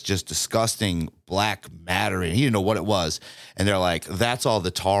all this just disgusting black matter, and he didn't know what it was. And they're like, "That's all the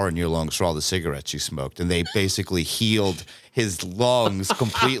tar in your lungs for all the cigarettes you smoked." And they basically healed his lungs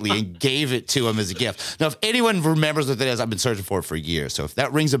completely and gave it to him as a gift. Now, if anyone remembers what that is, I've been searching for it for years. So if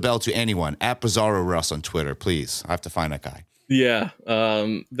that rings a bell to anyone, at Bizarro Russ on Twitter, please. I have to find that guy. Yeah,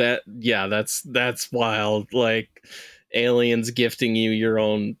 that's wild. Like, aliens gifting you your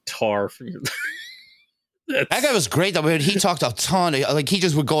own tar from your. That guy was great though. He talked a ton. Like, he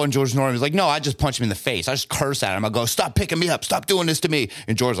just would go on George Norton. He's like, "No, I just punch him in the face. I just curse at him. I go, 'Stop picking me up. Stop doing this to me.'"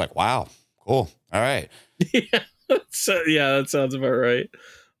 And George's like, "Wow, cool. All right." Yeah, that sounds about right.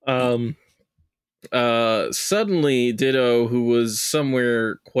 Suddenly, Ditto, who was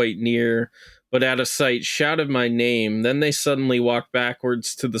somewhere quite near but out of sight, shouted my name. Then they suddenly walked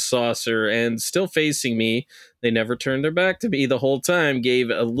backwards to the saucer, and still facing me, they never turned their back to me the whole time, gave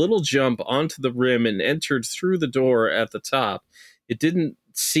a little jump onto the rim and entered through the door at the top. It didn't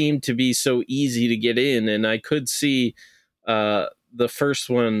seem to be so easy to get in, and I could see the first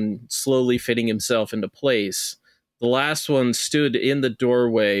one slowly fitting himself into place. The last one stood in the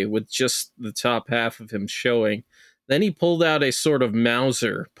doorway with just the top half of him showing. Then he pulled out a sort of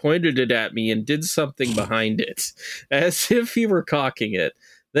Mauser, pointed it at me, and did something behind it, as if he were cocking it.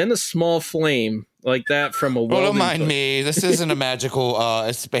 Then a small flame, like that from a Well, welding. don't mind me. This isn't a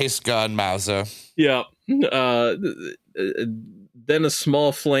magical space gun, Mauser. Yeah. Then a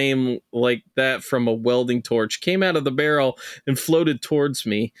small flame like that from a welding torch came out of the barrel and floated towards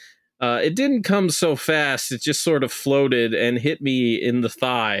me. It didn't come so fast. It just sort of floated and hit me in the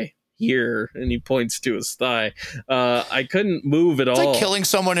thigh here. And he points to his thigh. I couldn't move at all. It's like killing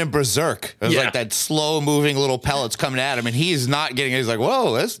someone in Berserk. It was Yeah. like that slow moving little pellets coming at him, and he's not getting it. He's like,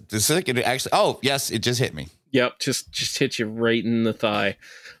 whoa, this actually. Oh, yes, it just hit me. Yep, just hit you right in the thigh.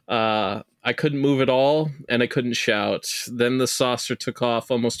 I couldn't move at all, and I couldn't shout. Then the saucer took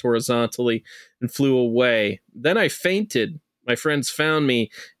off almost horizontally and flew away. Then I fainted. My friends found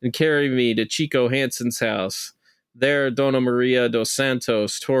me and carried me to Chico Hansen's house. There, Dona Maria dos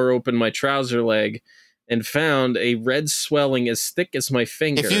Santos tore open my trouser leg and found a red swelling as thick as my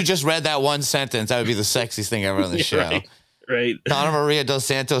finger. If you just read that one sentence, that would be the sexiest thing ever on the show. Right. Donna Maria dos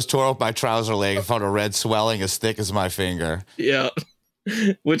Santos tore up my trouser leg and found a red swelling as thick as my finger. Yeah.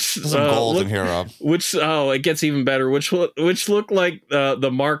 Which There's some gold in here, Rob. Which it gets even better. Which looked like the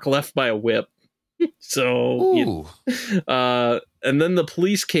mark left by a whip. So, and then the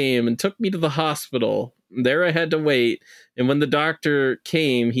police came and took me to the hospital. There I had to wait. And when the doctor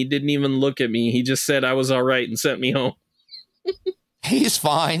came, he didn't even look at me. He just said I was all right and sent me home. He's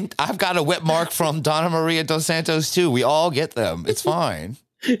fine. I've got a whip mark from Donna Maria dos Santos too. We all get them. It's fine.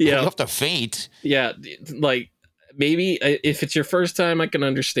 Yeah, you have to faint. Yeah, like maybe if it's your first time, I can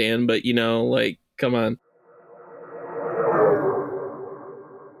understand. But like, come on.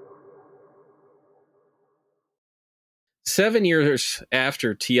 Seven years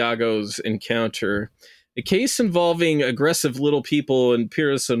after Tiago's encounter, a case involving aggressive little people in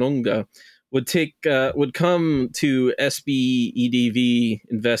Pirasonunga would come to SBEDV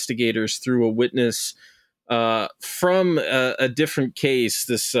investigators through a witness from a different case,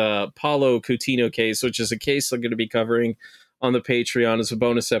 this Paulo Coutinho case, which is a case I'm going to be covering on the Patreon as a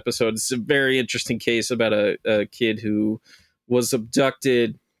bonus episode. It's a very interesting case about a kid who was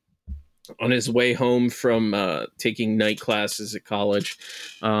abducted on his way home from taking night classes at college.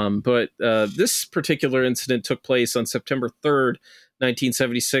 But this particular incident took place on September 3rd,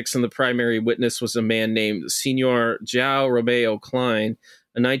 1976, and the primary witness was a man named Senor João Romeo Klein,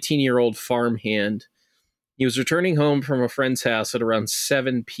 a 19-year-old farmhand. He was returning home from a friend's house at around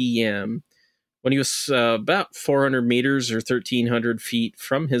 7 p.m. When he was about 400 meters or 1,300 feet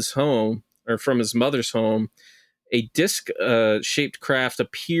from his home, or from his mother's home, a disc-shaped craft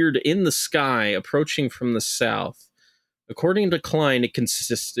appeared in the sky, approaching from the south. According to Klein, it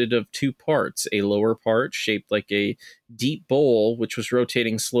consisted of two parts, a lower part shaped like a deep bowl, which was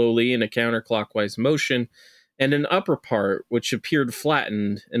rotating slowly in a counterclockwise motion, and an upper part, which appeared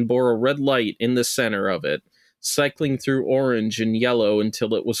flattened and bore a red light in the center of it, cycling through orange and yellow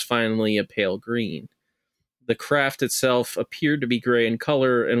until it was finally a pale green. The craft itself appeared to be gray in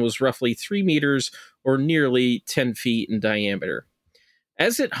color and was roughly 3 meters or nearly 10 feet in diameter.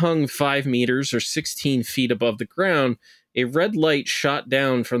 As it hung 5 meters or 16 feet above the ground, a red light shot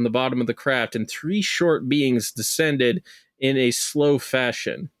down from the bottom of the craft and 3 short beings descended in a slow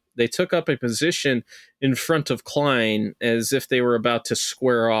fashion. They took up a position in front of Klein as if they were about to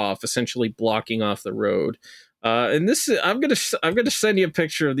square off, essentially blocking off the road. And this is, I'm gonna send you a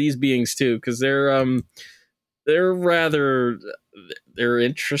picture of these beings too, because they're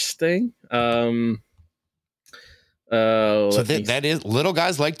interesting. So that is, little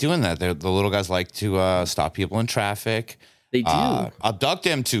guys like doing that. The little guys like to stop people in traffic. They do abduct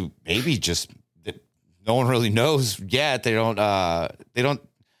them to maybe just no one really knows yet. They don't. I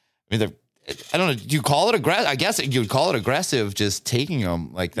mean, I don't know. Do you call it aggressive? I guess you would call it aggressive, just taking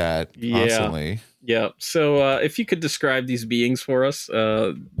them like that constantly. Yeah. So if you could describe these beings for us,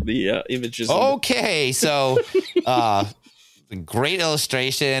 the images. Okay. So great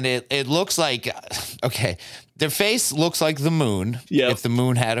illustration. It looks like, okay, their face looks like the moon. Yeah. If the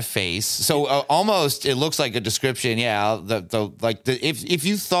moon had a face. So almost it looks like a description. Yeah. If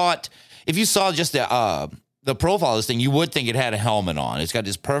you saw just the profile of this thing, you would think it had a helmet on. It's got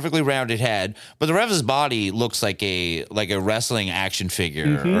this perfectly rounded head, but the rest of his body looks like a wrestling action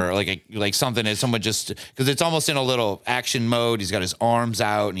figure or like something that someone just, because it's almost in a little action mode. He's got his arms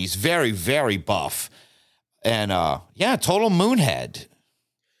out and he's very, very buff. And total moon head.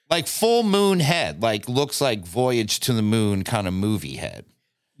 Like full moon head. Like looks like Voyage to the Moon kind of movie head.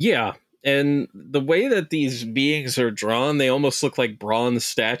 Yeah. And the way that these beings are drawn, they almost look like bronze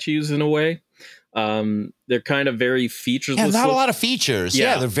statues in a way. They're kind of very featureless. Yeah, not a lot of features.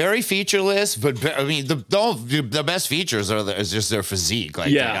 Yeah, they're very featureless. But I mean, the best features is just their physique. Like,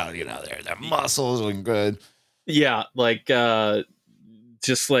 they got, their muscles looking good. Yeah, like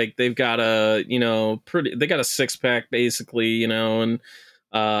just like they've got they got a six pack basically, and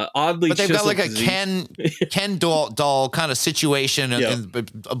oddly, but they've got like a physique. Ken doll kind of situation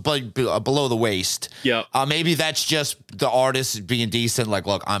below the waist. Yeah. Maybe that's just the artist being decent. Like,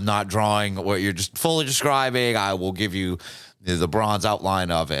 look, I'm not drawing what you're just fully describing. I will give you the bronze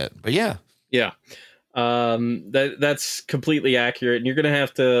outline of it. But yeah. That's completely accurate, and you're gonna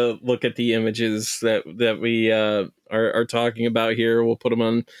have to look at the images that we are talking about here. We'll put them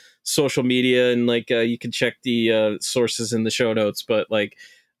on social media, and you can check the sources in the show notes, but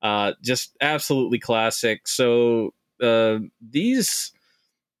just absolutely classic. So these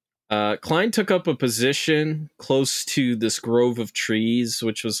Klein took up a position close to this grove of trees,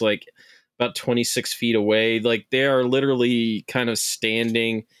 which was about 26 feet away. They are literally kind of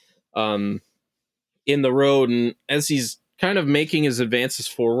standing in the road, and as he's kind of making his advances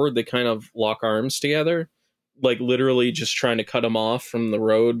forward, they kind of lock arms together, literally just trying to cut him off from the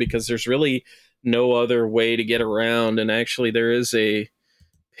road, because there's really no other way to get around. And actually there is a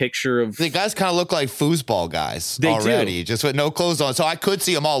picture of the guys kind of look like foosball guys already, just with no clothes on, so I could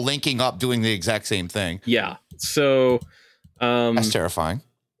see them all linking up doing the exact same thing. So that's terrifying.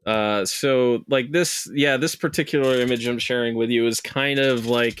 So this particular image I'm sharing with you is kind of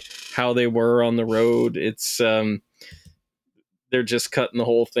like how they were on the road. It's they're just cutting the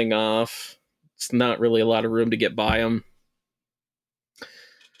whole thing off. It's not really a lot of room to get by them.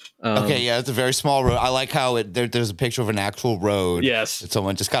 It's a very small road. I like how there's a picture of an actual road. Yes, that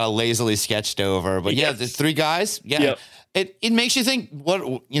someone just kind of lazily sketched over. But there's three guys. Yeah. Yep. It makes you think,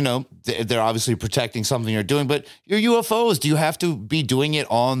 they're obviously protecting something you're doing, but your UFOs, do you have to be doing it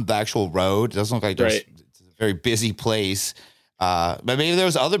on the actual road? It doesn't look like it's a very busy place. But maybe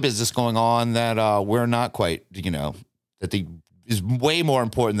there's other business going on that we're not quite, that is way more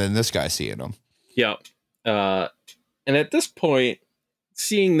important than this guy seeing them. Yeah. And at this point,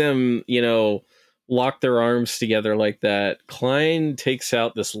 seeing them, lock their arms together like that, Klein takes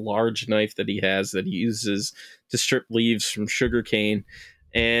out this large knife that he has that he uses to strip leaves from sugarcane,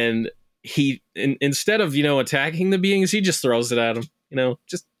 and he instead of attacking the beings, he just throws it at him.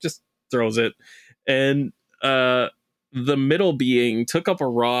 Just throws it, and the middle being took up a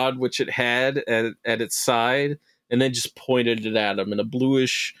rod which it had at its side, and then just pointed it at him, and a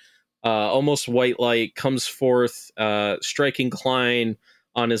bluish, almost white light comes forth, striking Klein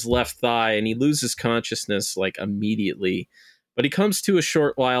on his left thigh, and he loses consciousness immediately. But he comes to a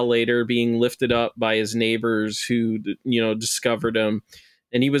short while later, being lifted up by his neighbors who discovered him,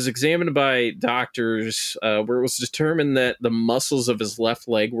 and he was examined by doctors, where it was determined that the muscles of his left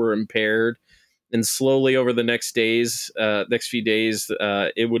leg were impaired, and slowly over the next few days,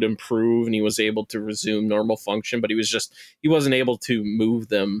 it would improve, and he was able to resume normal function. But he wasn't able to move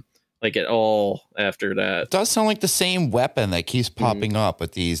them at all after that. It does sound like the same weapon that keeps popping up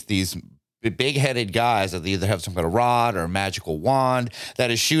with these big-headed guys that either have some kind of rod or a magical wand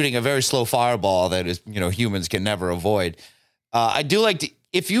that is shooting a very slow fireball that is, humans can never avoid. I do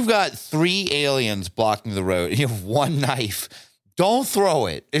if you've got three aliens blocking the road and you have one knife, don't throw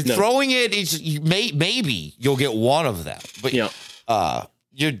it. No. Throwing it, maybe you'll get one of them, but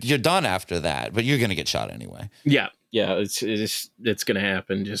you're done after that. But you're gonna get shot anyway. Yeah, it's gonna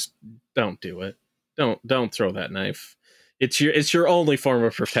happen. Just don't do it. Don't throw that knife. It's your only form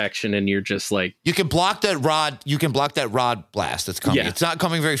of protection, and you're just you can block that rod. You can block that rod blast that's coming. Yeah. It's not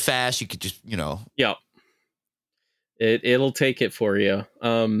coming very fast. You could just Yeah. It'll take it for you.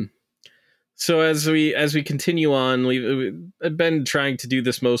 So as we continue on, we've been trying to do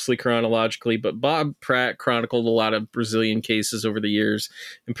this mostly chronologically, but Bob Pratt chronicled a lot of Brazilian cases over the years,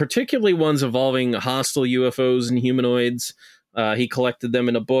 and particularly ones involving hostile UFOs and humanoids. He collected them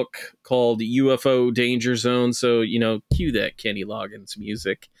in a book called UFO Danger Zone. So, cue that Kenny Loggins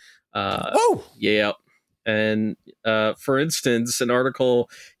music. Oh, yeah. And for instance, an article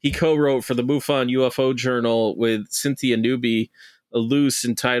he co-wrote for the MUFON UFO Journal with Cynthia Newby Luce,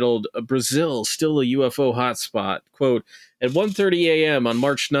 entitled "Brazil Still a UFO Hotspot." Quote, at 1:30 a.m. on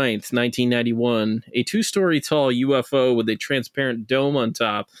March 9th, 1991, a two-story tall UFO with a transparent dome on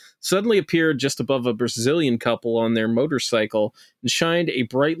top suddenly appeared just above a Brazilian couple on their motorcycle and shined a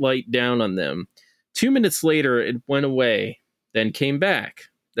bright light down on them. 2 minutes later, it went away, then came back,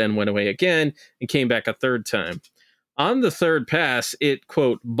 then went away again, and came back a third time. On the third pass, it,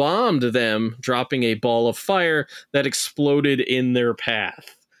 quote, bombed them, dropping a ball of fire that exploded in their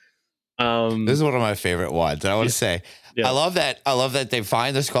path. This is one of my favorite ones. I want to say, I love that they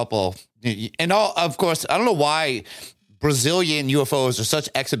find this couple. And of course, I don't know why Brazilian UFOs are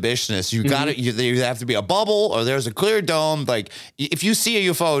such exhibitionists. You got to there have to be a bubble or there's a clear dome. If you see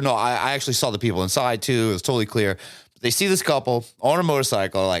a UFO, no, I actually saw the people inside too. It was totally clear. They see this couple on a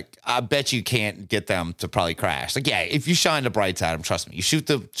motorcycle. Like, I bet you can't get them to probably crash. Like, yeah, if you shine the brights at them, trust me, you shoot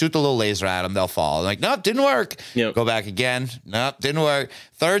the little laser at them, they'll fall. Like, nope, didn't work. Yep. Go back again. Nope, didn't work.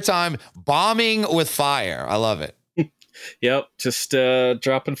 Third time, bombing with fire. I love it. Yep, just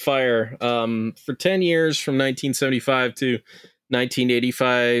dropping fire. For 10 years, from 1975 to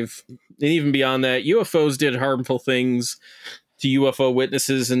 1985, and even beyond that, UFOs did harmful things to UFO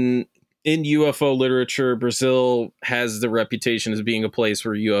witnesses. And in UFO literature, Brazil has the reputation as being a place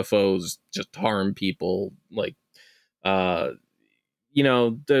where UFOs just harm people. Like, their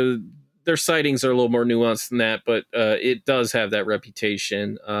sightings are a little more nuanced than that, but it does have that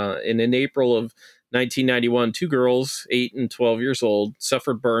reputation. And in April of 1991, two girls, 8 and 12 years old,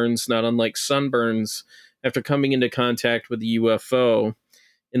 suffered burns not unlike sunburns after coming into contact with the UFO.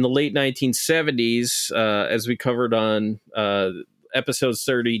 In the late 1970s, as we covered on episodes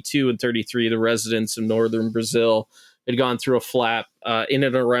 32 and 33, the residents of northern Brazil had gone through a flap in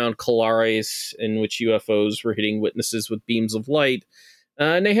and around Colares, in which UFOs were hitting witnesses with beams of light.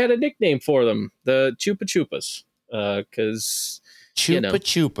 And they had a nickname for them, the Chupa Chupas, because... Chupa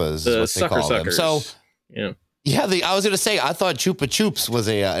Chupas is what they call them. So, yeah, I was going to say, I thought Chupa Chups was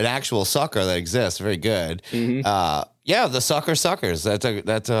an actual sucker that exists. Very good. Mm-hmm. Yeah, the suckers.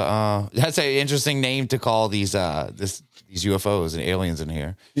 That's an interesting name to call these UFOs and aliens in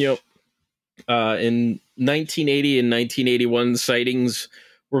here. Yep. In 1980 and 1981, sightings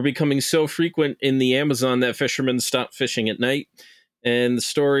were becoming so frequent in the Amazon that fishermen stopped fishing at night. And the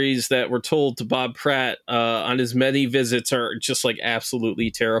stories that were told to Bob Pratt on his many visits are just like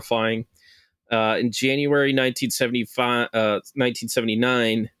absolutely terrifying. In January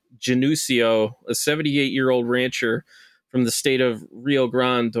 1979, Janucio, a 78-year-old rancher from the state of Rio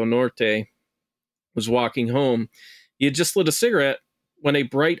Grande do Norte, was walking home. He had just lit a cigarette when a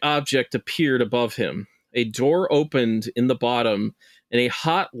bright object appeared above him. A door opened in the bottom, and a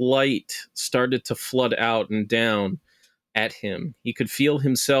hot light started to flood out and down at him. He could feel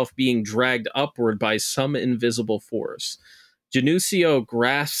himself being dragged upward by some invisible force. Janucio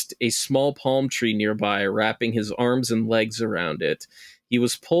grasped a small palm tree nearby, wrapping his arms and legs around it. He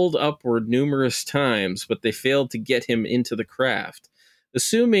was pulled upward numerous times, but they failed to get him into the craft,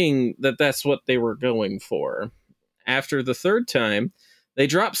 assuming that that's what they were going for. After the third time, they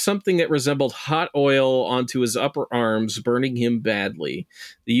dropped something that resembled hot oil onto his upper arms, burning him badly.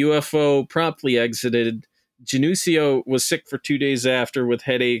 The UFO promptly exited. Janucio was sick for 2 days after with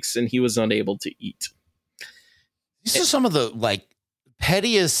headaches, and he was unable to eat. These are some of the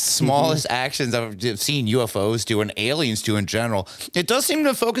pettiest, smallest actions I've seen UFOs do and aliens do in general. It does seem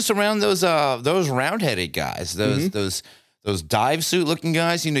to focus around those round-headed guys, those dive suit looking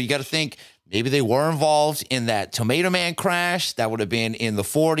guys. You got to think maybe they were involved in that Tomato Man crash that would have been in the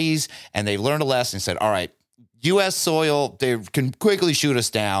 40s, and they learned a lesson and said, all right, U.S. soil, they can quickly shoot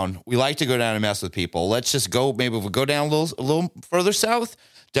us down. We like to go down and mess with people. Let's just go. Maybe if we go down a little further south,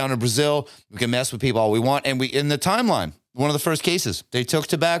 down to Brazil, we can mess with people all we want. And in the timeline, one of the first cases, they took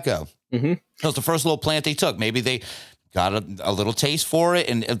tobacco. Mm-hmm. That was the first little plant they took. Maybe they got a little taste for it.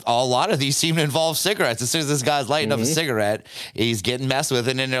 And a lot of these seem to involve cigarettes. As soon as this guy's lighting up a cigarette, he's getting messed with.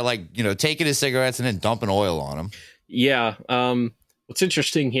 And then they're taking his cigarettes and then dumping oil on him. Yeah. What's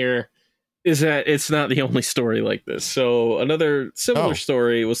interesting here is that it's not the only story like this. So another similar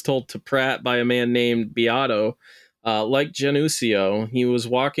story was told to Pratt by a man named Beato. Like Janucio, he was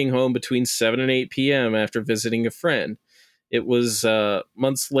walking home between 7 and 8 p.m. after visiting a friend. It was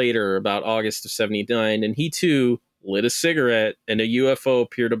months later, about August of 79, and he too lit a cigarette, and a UFO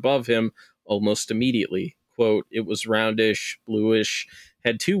appeared above him almost immediately. Quote, it was roundish, bluish,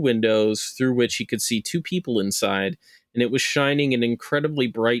 had 2 windows through which he could see 2 people inside, and it was shining an incredibly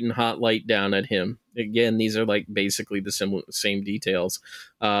bright and hot light down at him. Again, these are basically the same details.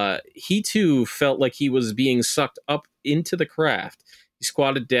 He too felt like he was being sucked up into the craft. He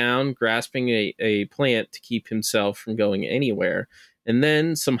squatted down, grasping a plant to keep himself from going anywhere. And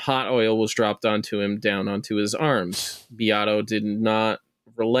then some hot oil was dropped onto him, down onto his arms. Beato did not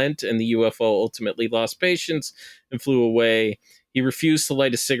relent, and the UFO ultimately lost patience and flew away. He refused to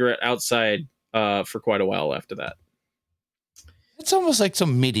light a cigarette outside for quite a while after that. It's almost like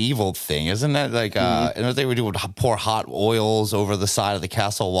some medieval thing, isn't that? They would pour hot oils over the side of the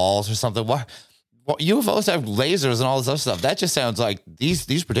castle walls or something. What UFOs have lasers and all this other stuff. That just sounds like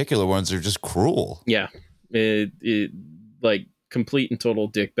these particular ones are just cruel. Yeah, it complete and total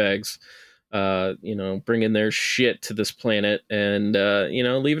dick bags. Bringing their shit to this planet and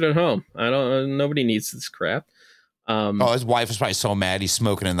leave it at home. Nobody needs this crap. His wife was probably so mad he's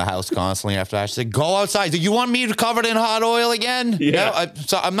smoking in the house constantly after that. She said, go outside. Do you want me to cover it in hot oil again? Yeah.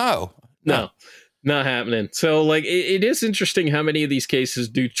 No. No. Not happening. So, like, it is interesting how many of these cases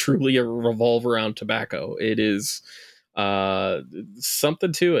do truly revolve around tobacco. It is uh,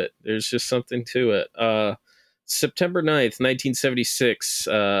 something to it. There's just something to it. September 9th, 1976,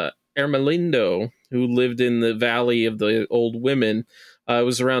 Ermelindo, who lived in the Valley of the Old Women, it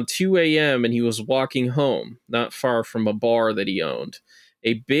was around 2 a.m. and he was walking home, not far from a bar that he owned.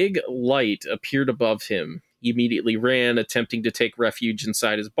 A big light appeared above him. He immediately ran, attempting to take refuge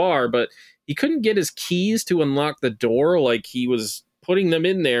inside his bar, but he couldn't get his keys to unlock the door. Like, he was putting them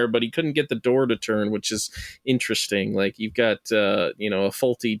in there, but he couldn't get the door to turn, which is interesting. Like, you've got a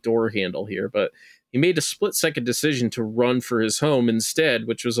faulty door handle here, but he made a split-second decision to run for his home instead,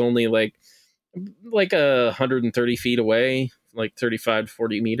 which was only like 130 feet away, like 35 to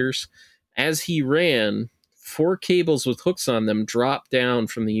 40 meters. As he ran, four cables with hooks on them dropped down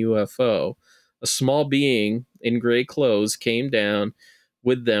from the UFO. A small being in gray clothes came down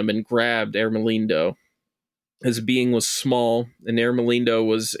with them and grabbed Ermelindo. His being was small, and Ermelindo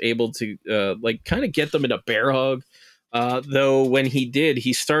was able to kind of get them in a bear hug. Though when he did,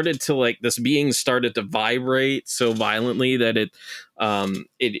 he started to this being started to vibrate so violently that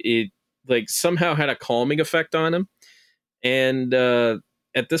it like somehow had a calming effect on him. And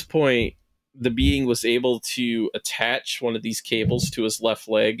at this point, the being was able to attach one of these cables to his left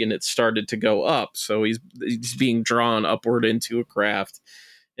leg, and it started to go up. So he's being drawn upward into a craft.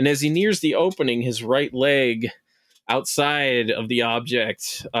 And as he nears the opening, his right leg outside of the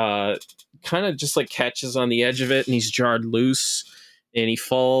object kind of just catches on the edge of it, and he's jarred loose, and he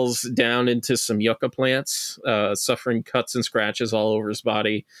falls down into some yucca plants, suffering cuts and scratches all over his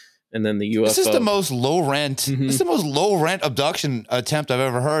body. And then the UFO. This is the most low rent. Mm-hmm. This is the most low rent abduction attempt I've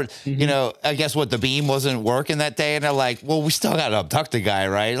ever heard. Mm-hmm. You know, I guess the beam wasn't working that day, and they're like, "Well, we still got to abduct the guy,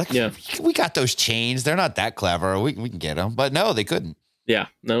 right? Like, yeah, we got those chains. They're not that clever. We can get them." But no, they couldn't. Yeah,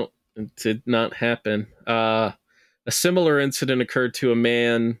 no, it did not happen. A similar incident occurred to a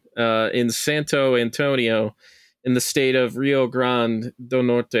man in Santo Antonio, in the state of Rio Grande do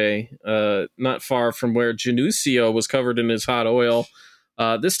Norte, not far from where Genucio was covered in his hot oil.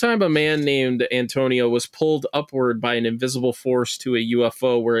 This time, a man named Antonio was pulled upward by an invisible force to a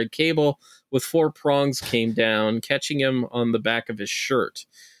UFO where a cable with four prongs came down, catching him on the back of his shirt.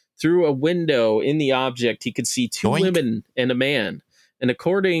 Through a window in the object, he could see two women and a man. And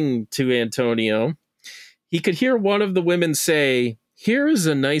according to Antonio, he could hear one of the women say, "Here is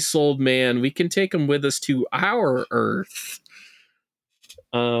a nice old man. We can take him with us to our Earth."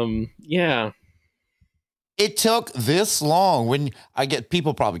 Yeah. It took this long. When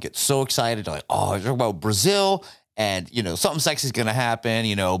people probably get so excited, like, "Oh, you're talking about Brazil, and something sexy is gonna happen."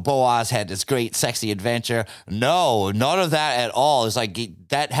 Boaz had this great sexy adventure. No, none of that at all. It's like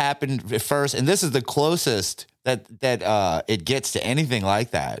that happened first, and this is the closest that it gets to anything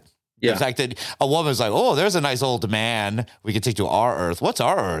like that. Yeah. The fact that a woman's like, "Oh, there's a nice old man we can take to our Earth." What's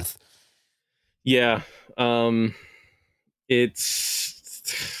our Earth? Yeah, it's.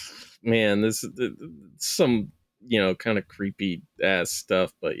 Man, this is some kind of creepy ass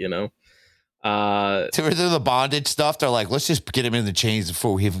stuff, but through the bondage stuff, they're like, "Let's just get him in the chains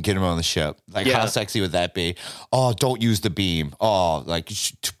before we even get him on the ship." Like, how sexy would that be? "Oh, don't use the beam." "Oh, like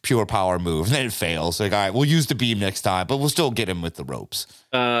pure power move." And then it fails. Like, "All right, we'll use the beam next time, but we'll still get him with the ropes."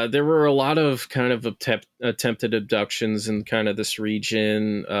 There were a lot of kind of attempted abductions in kind of this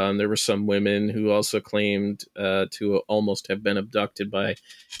region. There were some women who also claimed to almost have been abducted by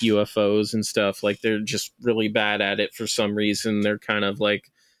UFOs and stuff. Like, they're just really bad at it for some reason. They're kind of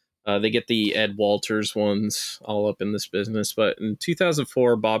like, they get the Ed Walters ones all up in this business. But in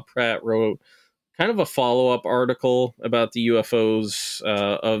 2004, Bob Pratt wrote kind of a follow-up article about the UFOs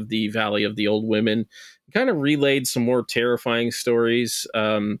of the Valley of the Old Women. Kind of relayed some more terrifying stories.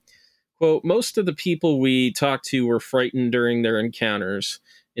 Quote, "Most of the people we talked to were frightened during their encounters.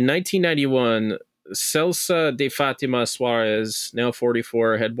 In 1991, Celsa de Fatima Suarez, now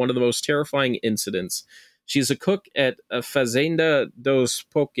 44, had one of the most terrifying incidents. She's a cook at a Fazenda dos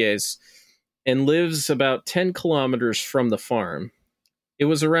Poques and lives about 10 kilometers from the farm. It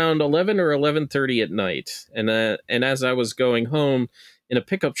was around 11 or 11:30 at night, and as I was going home in a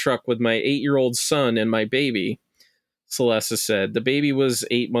pickup truck with my 8-year-old son and my baby," Celeste said. "The baby was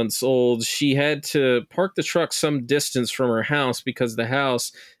 8 months old. She had to park the truck some distance from her house because the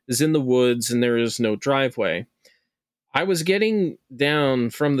house is in the woods and there is no driveway. I was getting down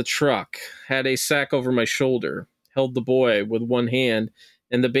from the truck, had a sack over my shoulder, held the boy with one hand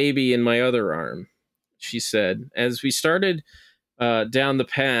and the baby in my other arm," she said. "As we started down the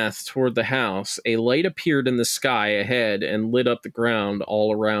path toward the house, a light appeared in the sky ahead and lit up the ground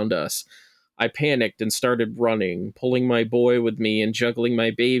all around us. I panicked and started running, pulling my boy with me and juggling my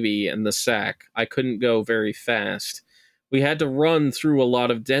baby and the sack. I couldn't go very fast. We had to run through a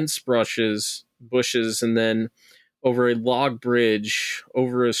lot of dense bushes, and then over a log bridge,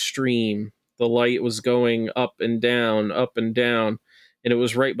 over a stream. The light was going up and down, and it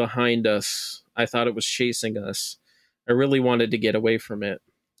was right behind us. I thought it was chasing us. I really wanted to get away from it.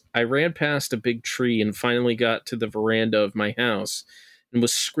 I ran past a big tree and finally got to the veranda of my house and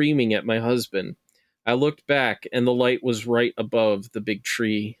was screaming at my husband. I looked back, and the light was right above the big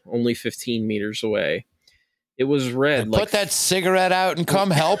tree, only 15 meters away. It was red. Put that cigarette out and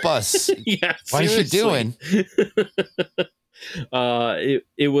come help us. Yeah, what are you doing?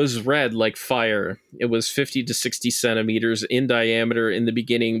 It was red like fire. It was 50 to 60 centimeters in diameter in the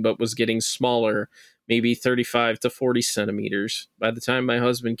beginning, but was getting smaller, maybe 35 to 40 centimeters. By the time my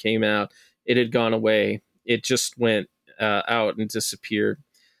husband came out, it had gone away. It just went out and disappeared.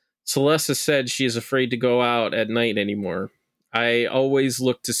 Celeste said she is afraid to go out at night anymore. I always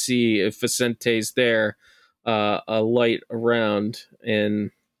look to see if Vicente's there, a light around,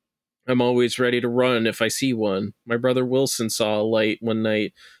 and I'm always ready to run if I see one. My brother Wilson saw a light one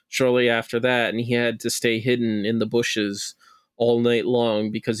night shortly after that, and he had to stay hidden in the bushes all night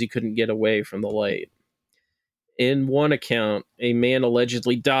long because he couldn't get away from the light. In one account, a man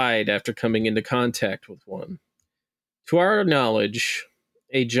allegedly died after coming into contact with one. To our knowledge,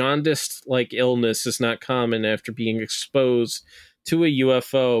 a jaundice-like illness is not common after being exposed to a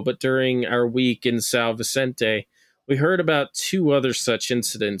UFO, but during our week in São Vicente, we heard about 2 other such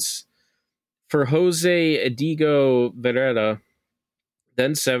incidents. For Jose Edigo Vereda,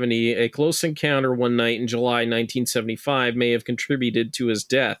 then 70, a close encounter one night in July 1975 may have contributed to his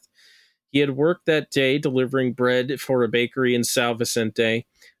death. He had worked that day delivering bread for a bakery in São Vicente,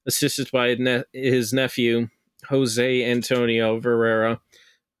 assisted by his nephew, Jose Antonio Verera,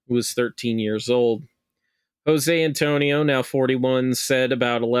 who was 13 years old. Jose Antonio, now 41, said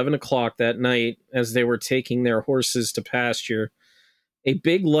about 11 o'clock that night, as they were taking their horses to pasture, a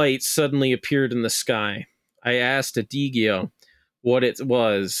big light suddenly appeared in the sky. I asked Adigio what it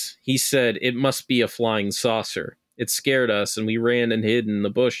was. He said, it must be a flying saucer. It scared us, and we ran and hid in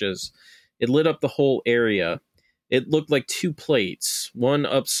the bushes. It lit up the whole area. It looked like 2 plates, one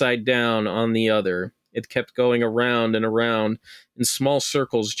upside down on the other. It kept going around and around in small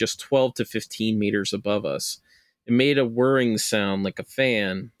circles just 12 to 15 meters above us. It made a whirring sound like a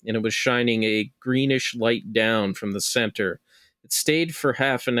fan, and it was shining a greenish light down from the center. It stayed for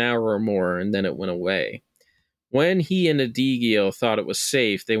half an hour or more, and then it went away. When he and Adigio thought it was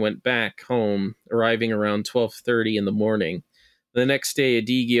safe, they went back home, arriving around 12:30 in the morning. The next day,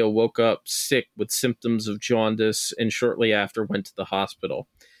 Adigio woke up sick with symptoms of jaundice and shortly after went to the hospital.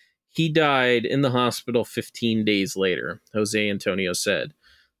 He died in the hospital 15 days later, Jose Antonio said.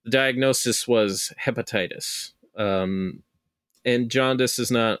 The diagnosis was hepatitis. And jaundice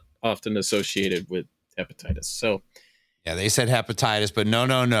is not often associated with hepatitis. So, yeah, they said hepatitis, but no.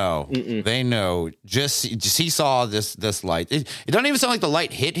 Mm-mm. They know. Just he saw this light. It doesn't even sound like the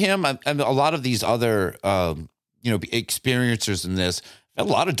light hit him. And a lot of these other experiencers in this had a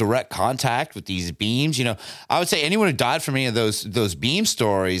lot of direct contact with these beams. I would say anyone who died from any of those beam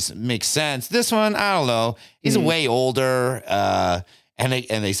stories makes sense. This one, I don't know. He's way older. And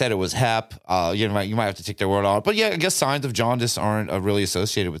they said it was hep. You might have to take their word on it. But yeah, I guess signs of jaundice aren't really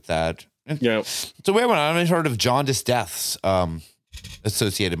associated with that. Yeah, it's a weird one. I haven't heard of jaundice deaths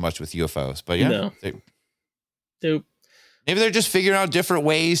associated much with UFOs. But yeah, no. Nope. Maybe they're just figuring out different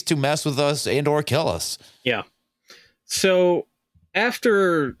ways to mess with us and or kill us. Yeah. So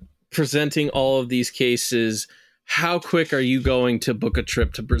after presenting all of these cases, how quick are you going to book a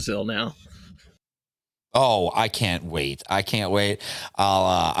trip to Brazil now? Oh, I can't wait. I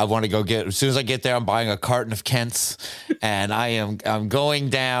want to go as soon as I get there, I'm buying a carton of Kent's and I'm going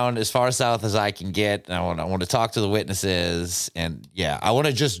down as far south as I can get. And I want to talk to the witnesses, and yeah, I want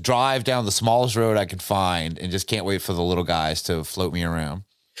to just drive down the smallest road I can find and just can't wait for the little guys to float me around.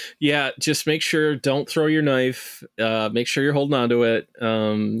 Yeah, just make sure don't throw your knife. Make sure you're holding on to it.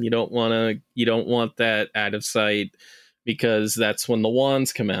 You don't want that out of sight, because that's when the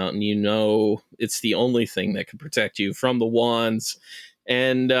wands come out, and it's the only thing that can protect you from the wands.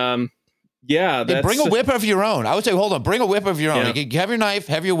 And bring a whip of your own. I would say, hold on, bring a whip of your own. Yeah. You have your knife,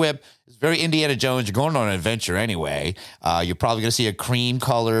 have your whip. It's very Indiana Jones. You're going on an adventure anyway. You're probably going to see a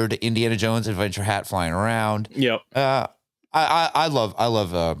cream-colored Indiana Jones adventure hat flying around. Yep. I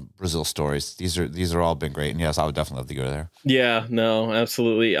love Brazil stories. These are all been great, and yes, I would definitely love to go there. Yeah, no,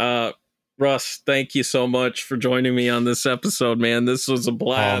 absolutely. Russ, thank you so much for joining me on this episode, man. This was a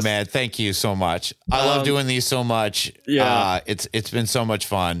blast. Oh man, thank you so much. I love doing these so much. Yeah. It's been so much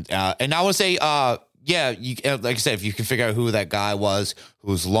fun. And I would say, yeah, you, like I said, if you can figure out who that guy was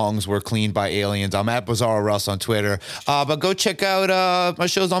whose lungs were cleaned by aliens, I'm at Bizarro Russ on Twitter. But go check out my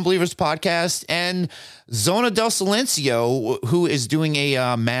show's Unbelievers podcast and Zona del Silencio, who is doing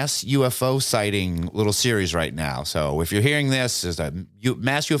a mass UFO sighting little series right now. So if you're hearing this, there's a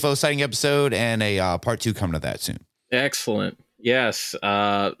mass UFO sighting episode and a part 2 coming to that soon. Excellent. Yes.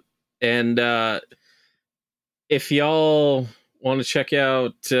 And if y'all want to check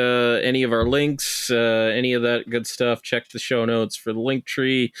out any of our links, any of that good stuff, check the show notes for the link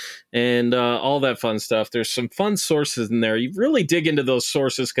tree and all that fun stuff. There's some fun sources in there. You really dig into those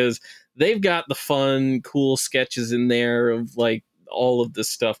sources because they've got the fun, cool sketches in there of like all of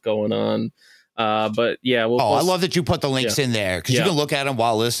this stuff going on. But yeah, I love that you put the links in there because you can look at them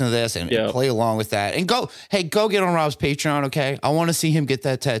while listening to this and play along with that. And go get on Rob's Patreon, okay? I want to see him get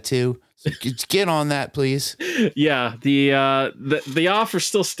that tattoo. So get on that, please. Yeah, the offer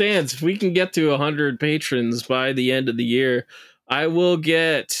still stands. If we can get to 100 patrons by the end of the year, I will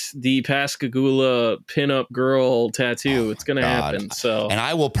get the Pascagoula pinup girl tattoo. It's gonna happen. So, and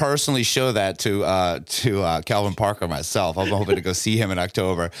I will personally show that to Calvin Parker myself. I'm hoping to go see him in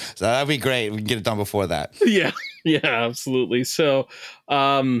October. So that'd be great. We can get it done before that. Yeah, absolutely. So,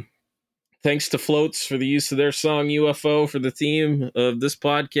 thanks to Floats for the use of their song UFO for the theme of this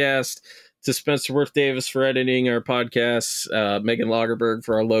podcast, to Spencer Worth Davis for editing our podcasts, Megan Lagerberg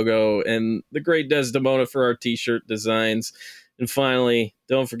for our logo, and the great Desdemona for our t-shirt designs. And finally,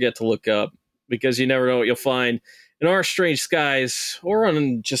 don't forget to look up, because you never know what you'll find in our strange skies or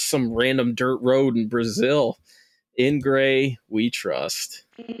on just some random dirt road in Brazil. In gray, we trust.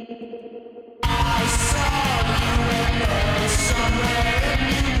 I saw somewhere in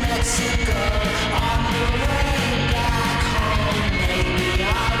New Mexico on the way back home. Maybe I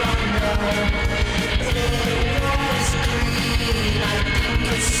don't know. It was green. I think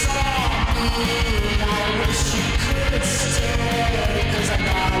it saw me. I wish you could stay, 'cause I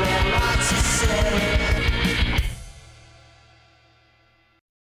got a lot to say.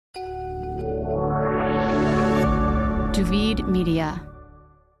 Duvid Media.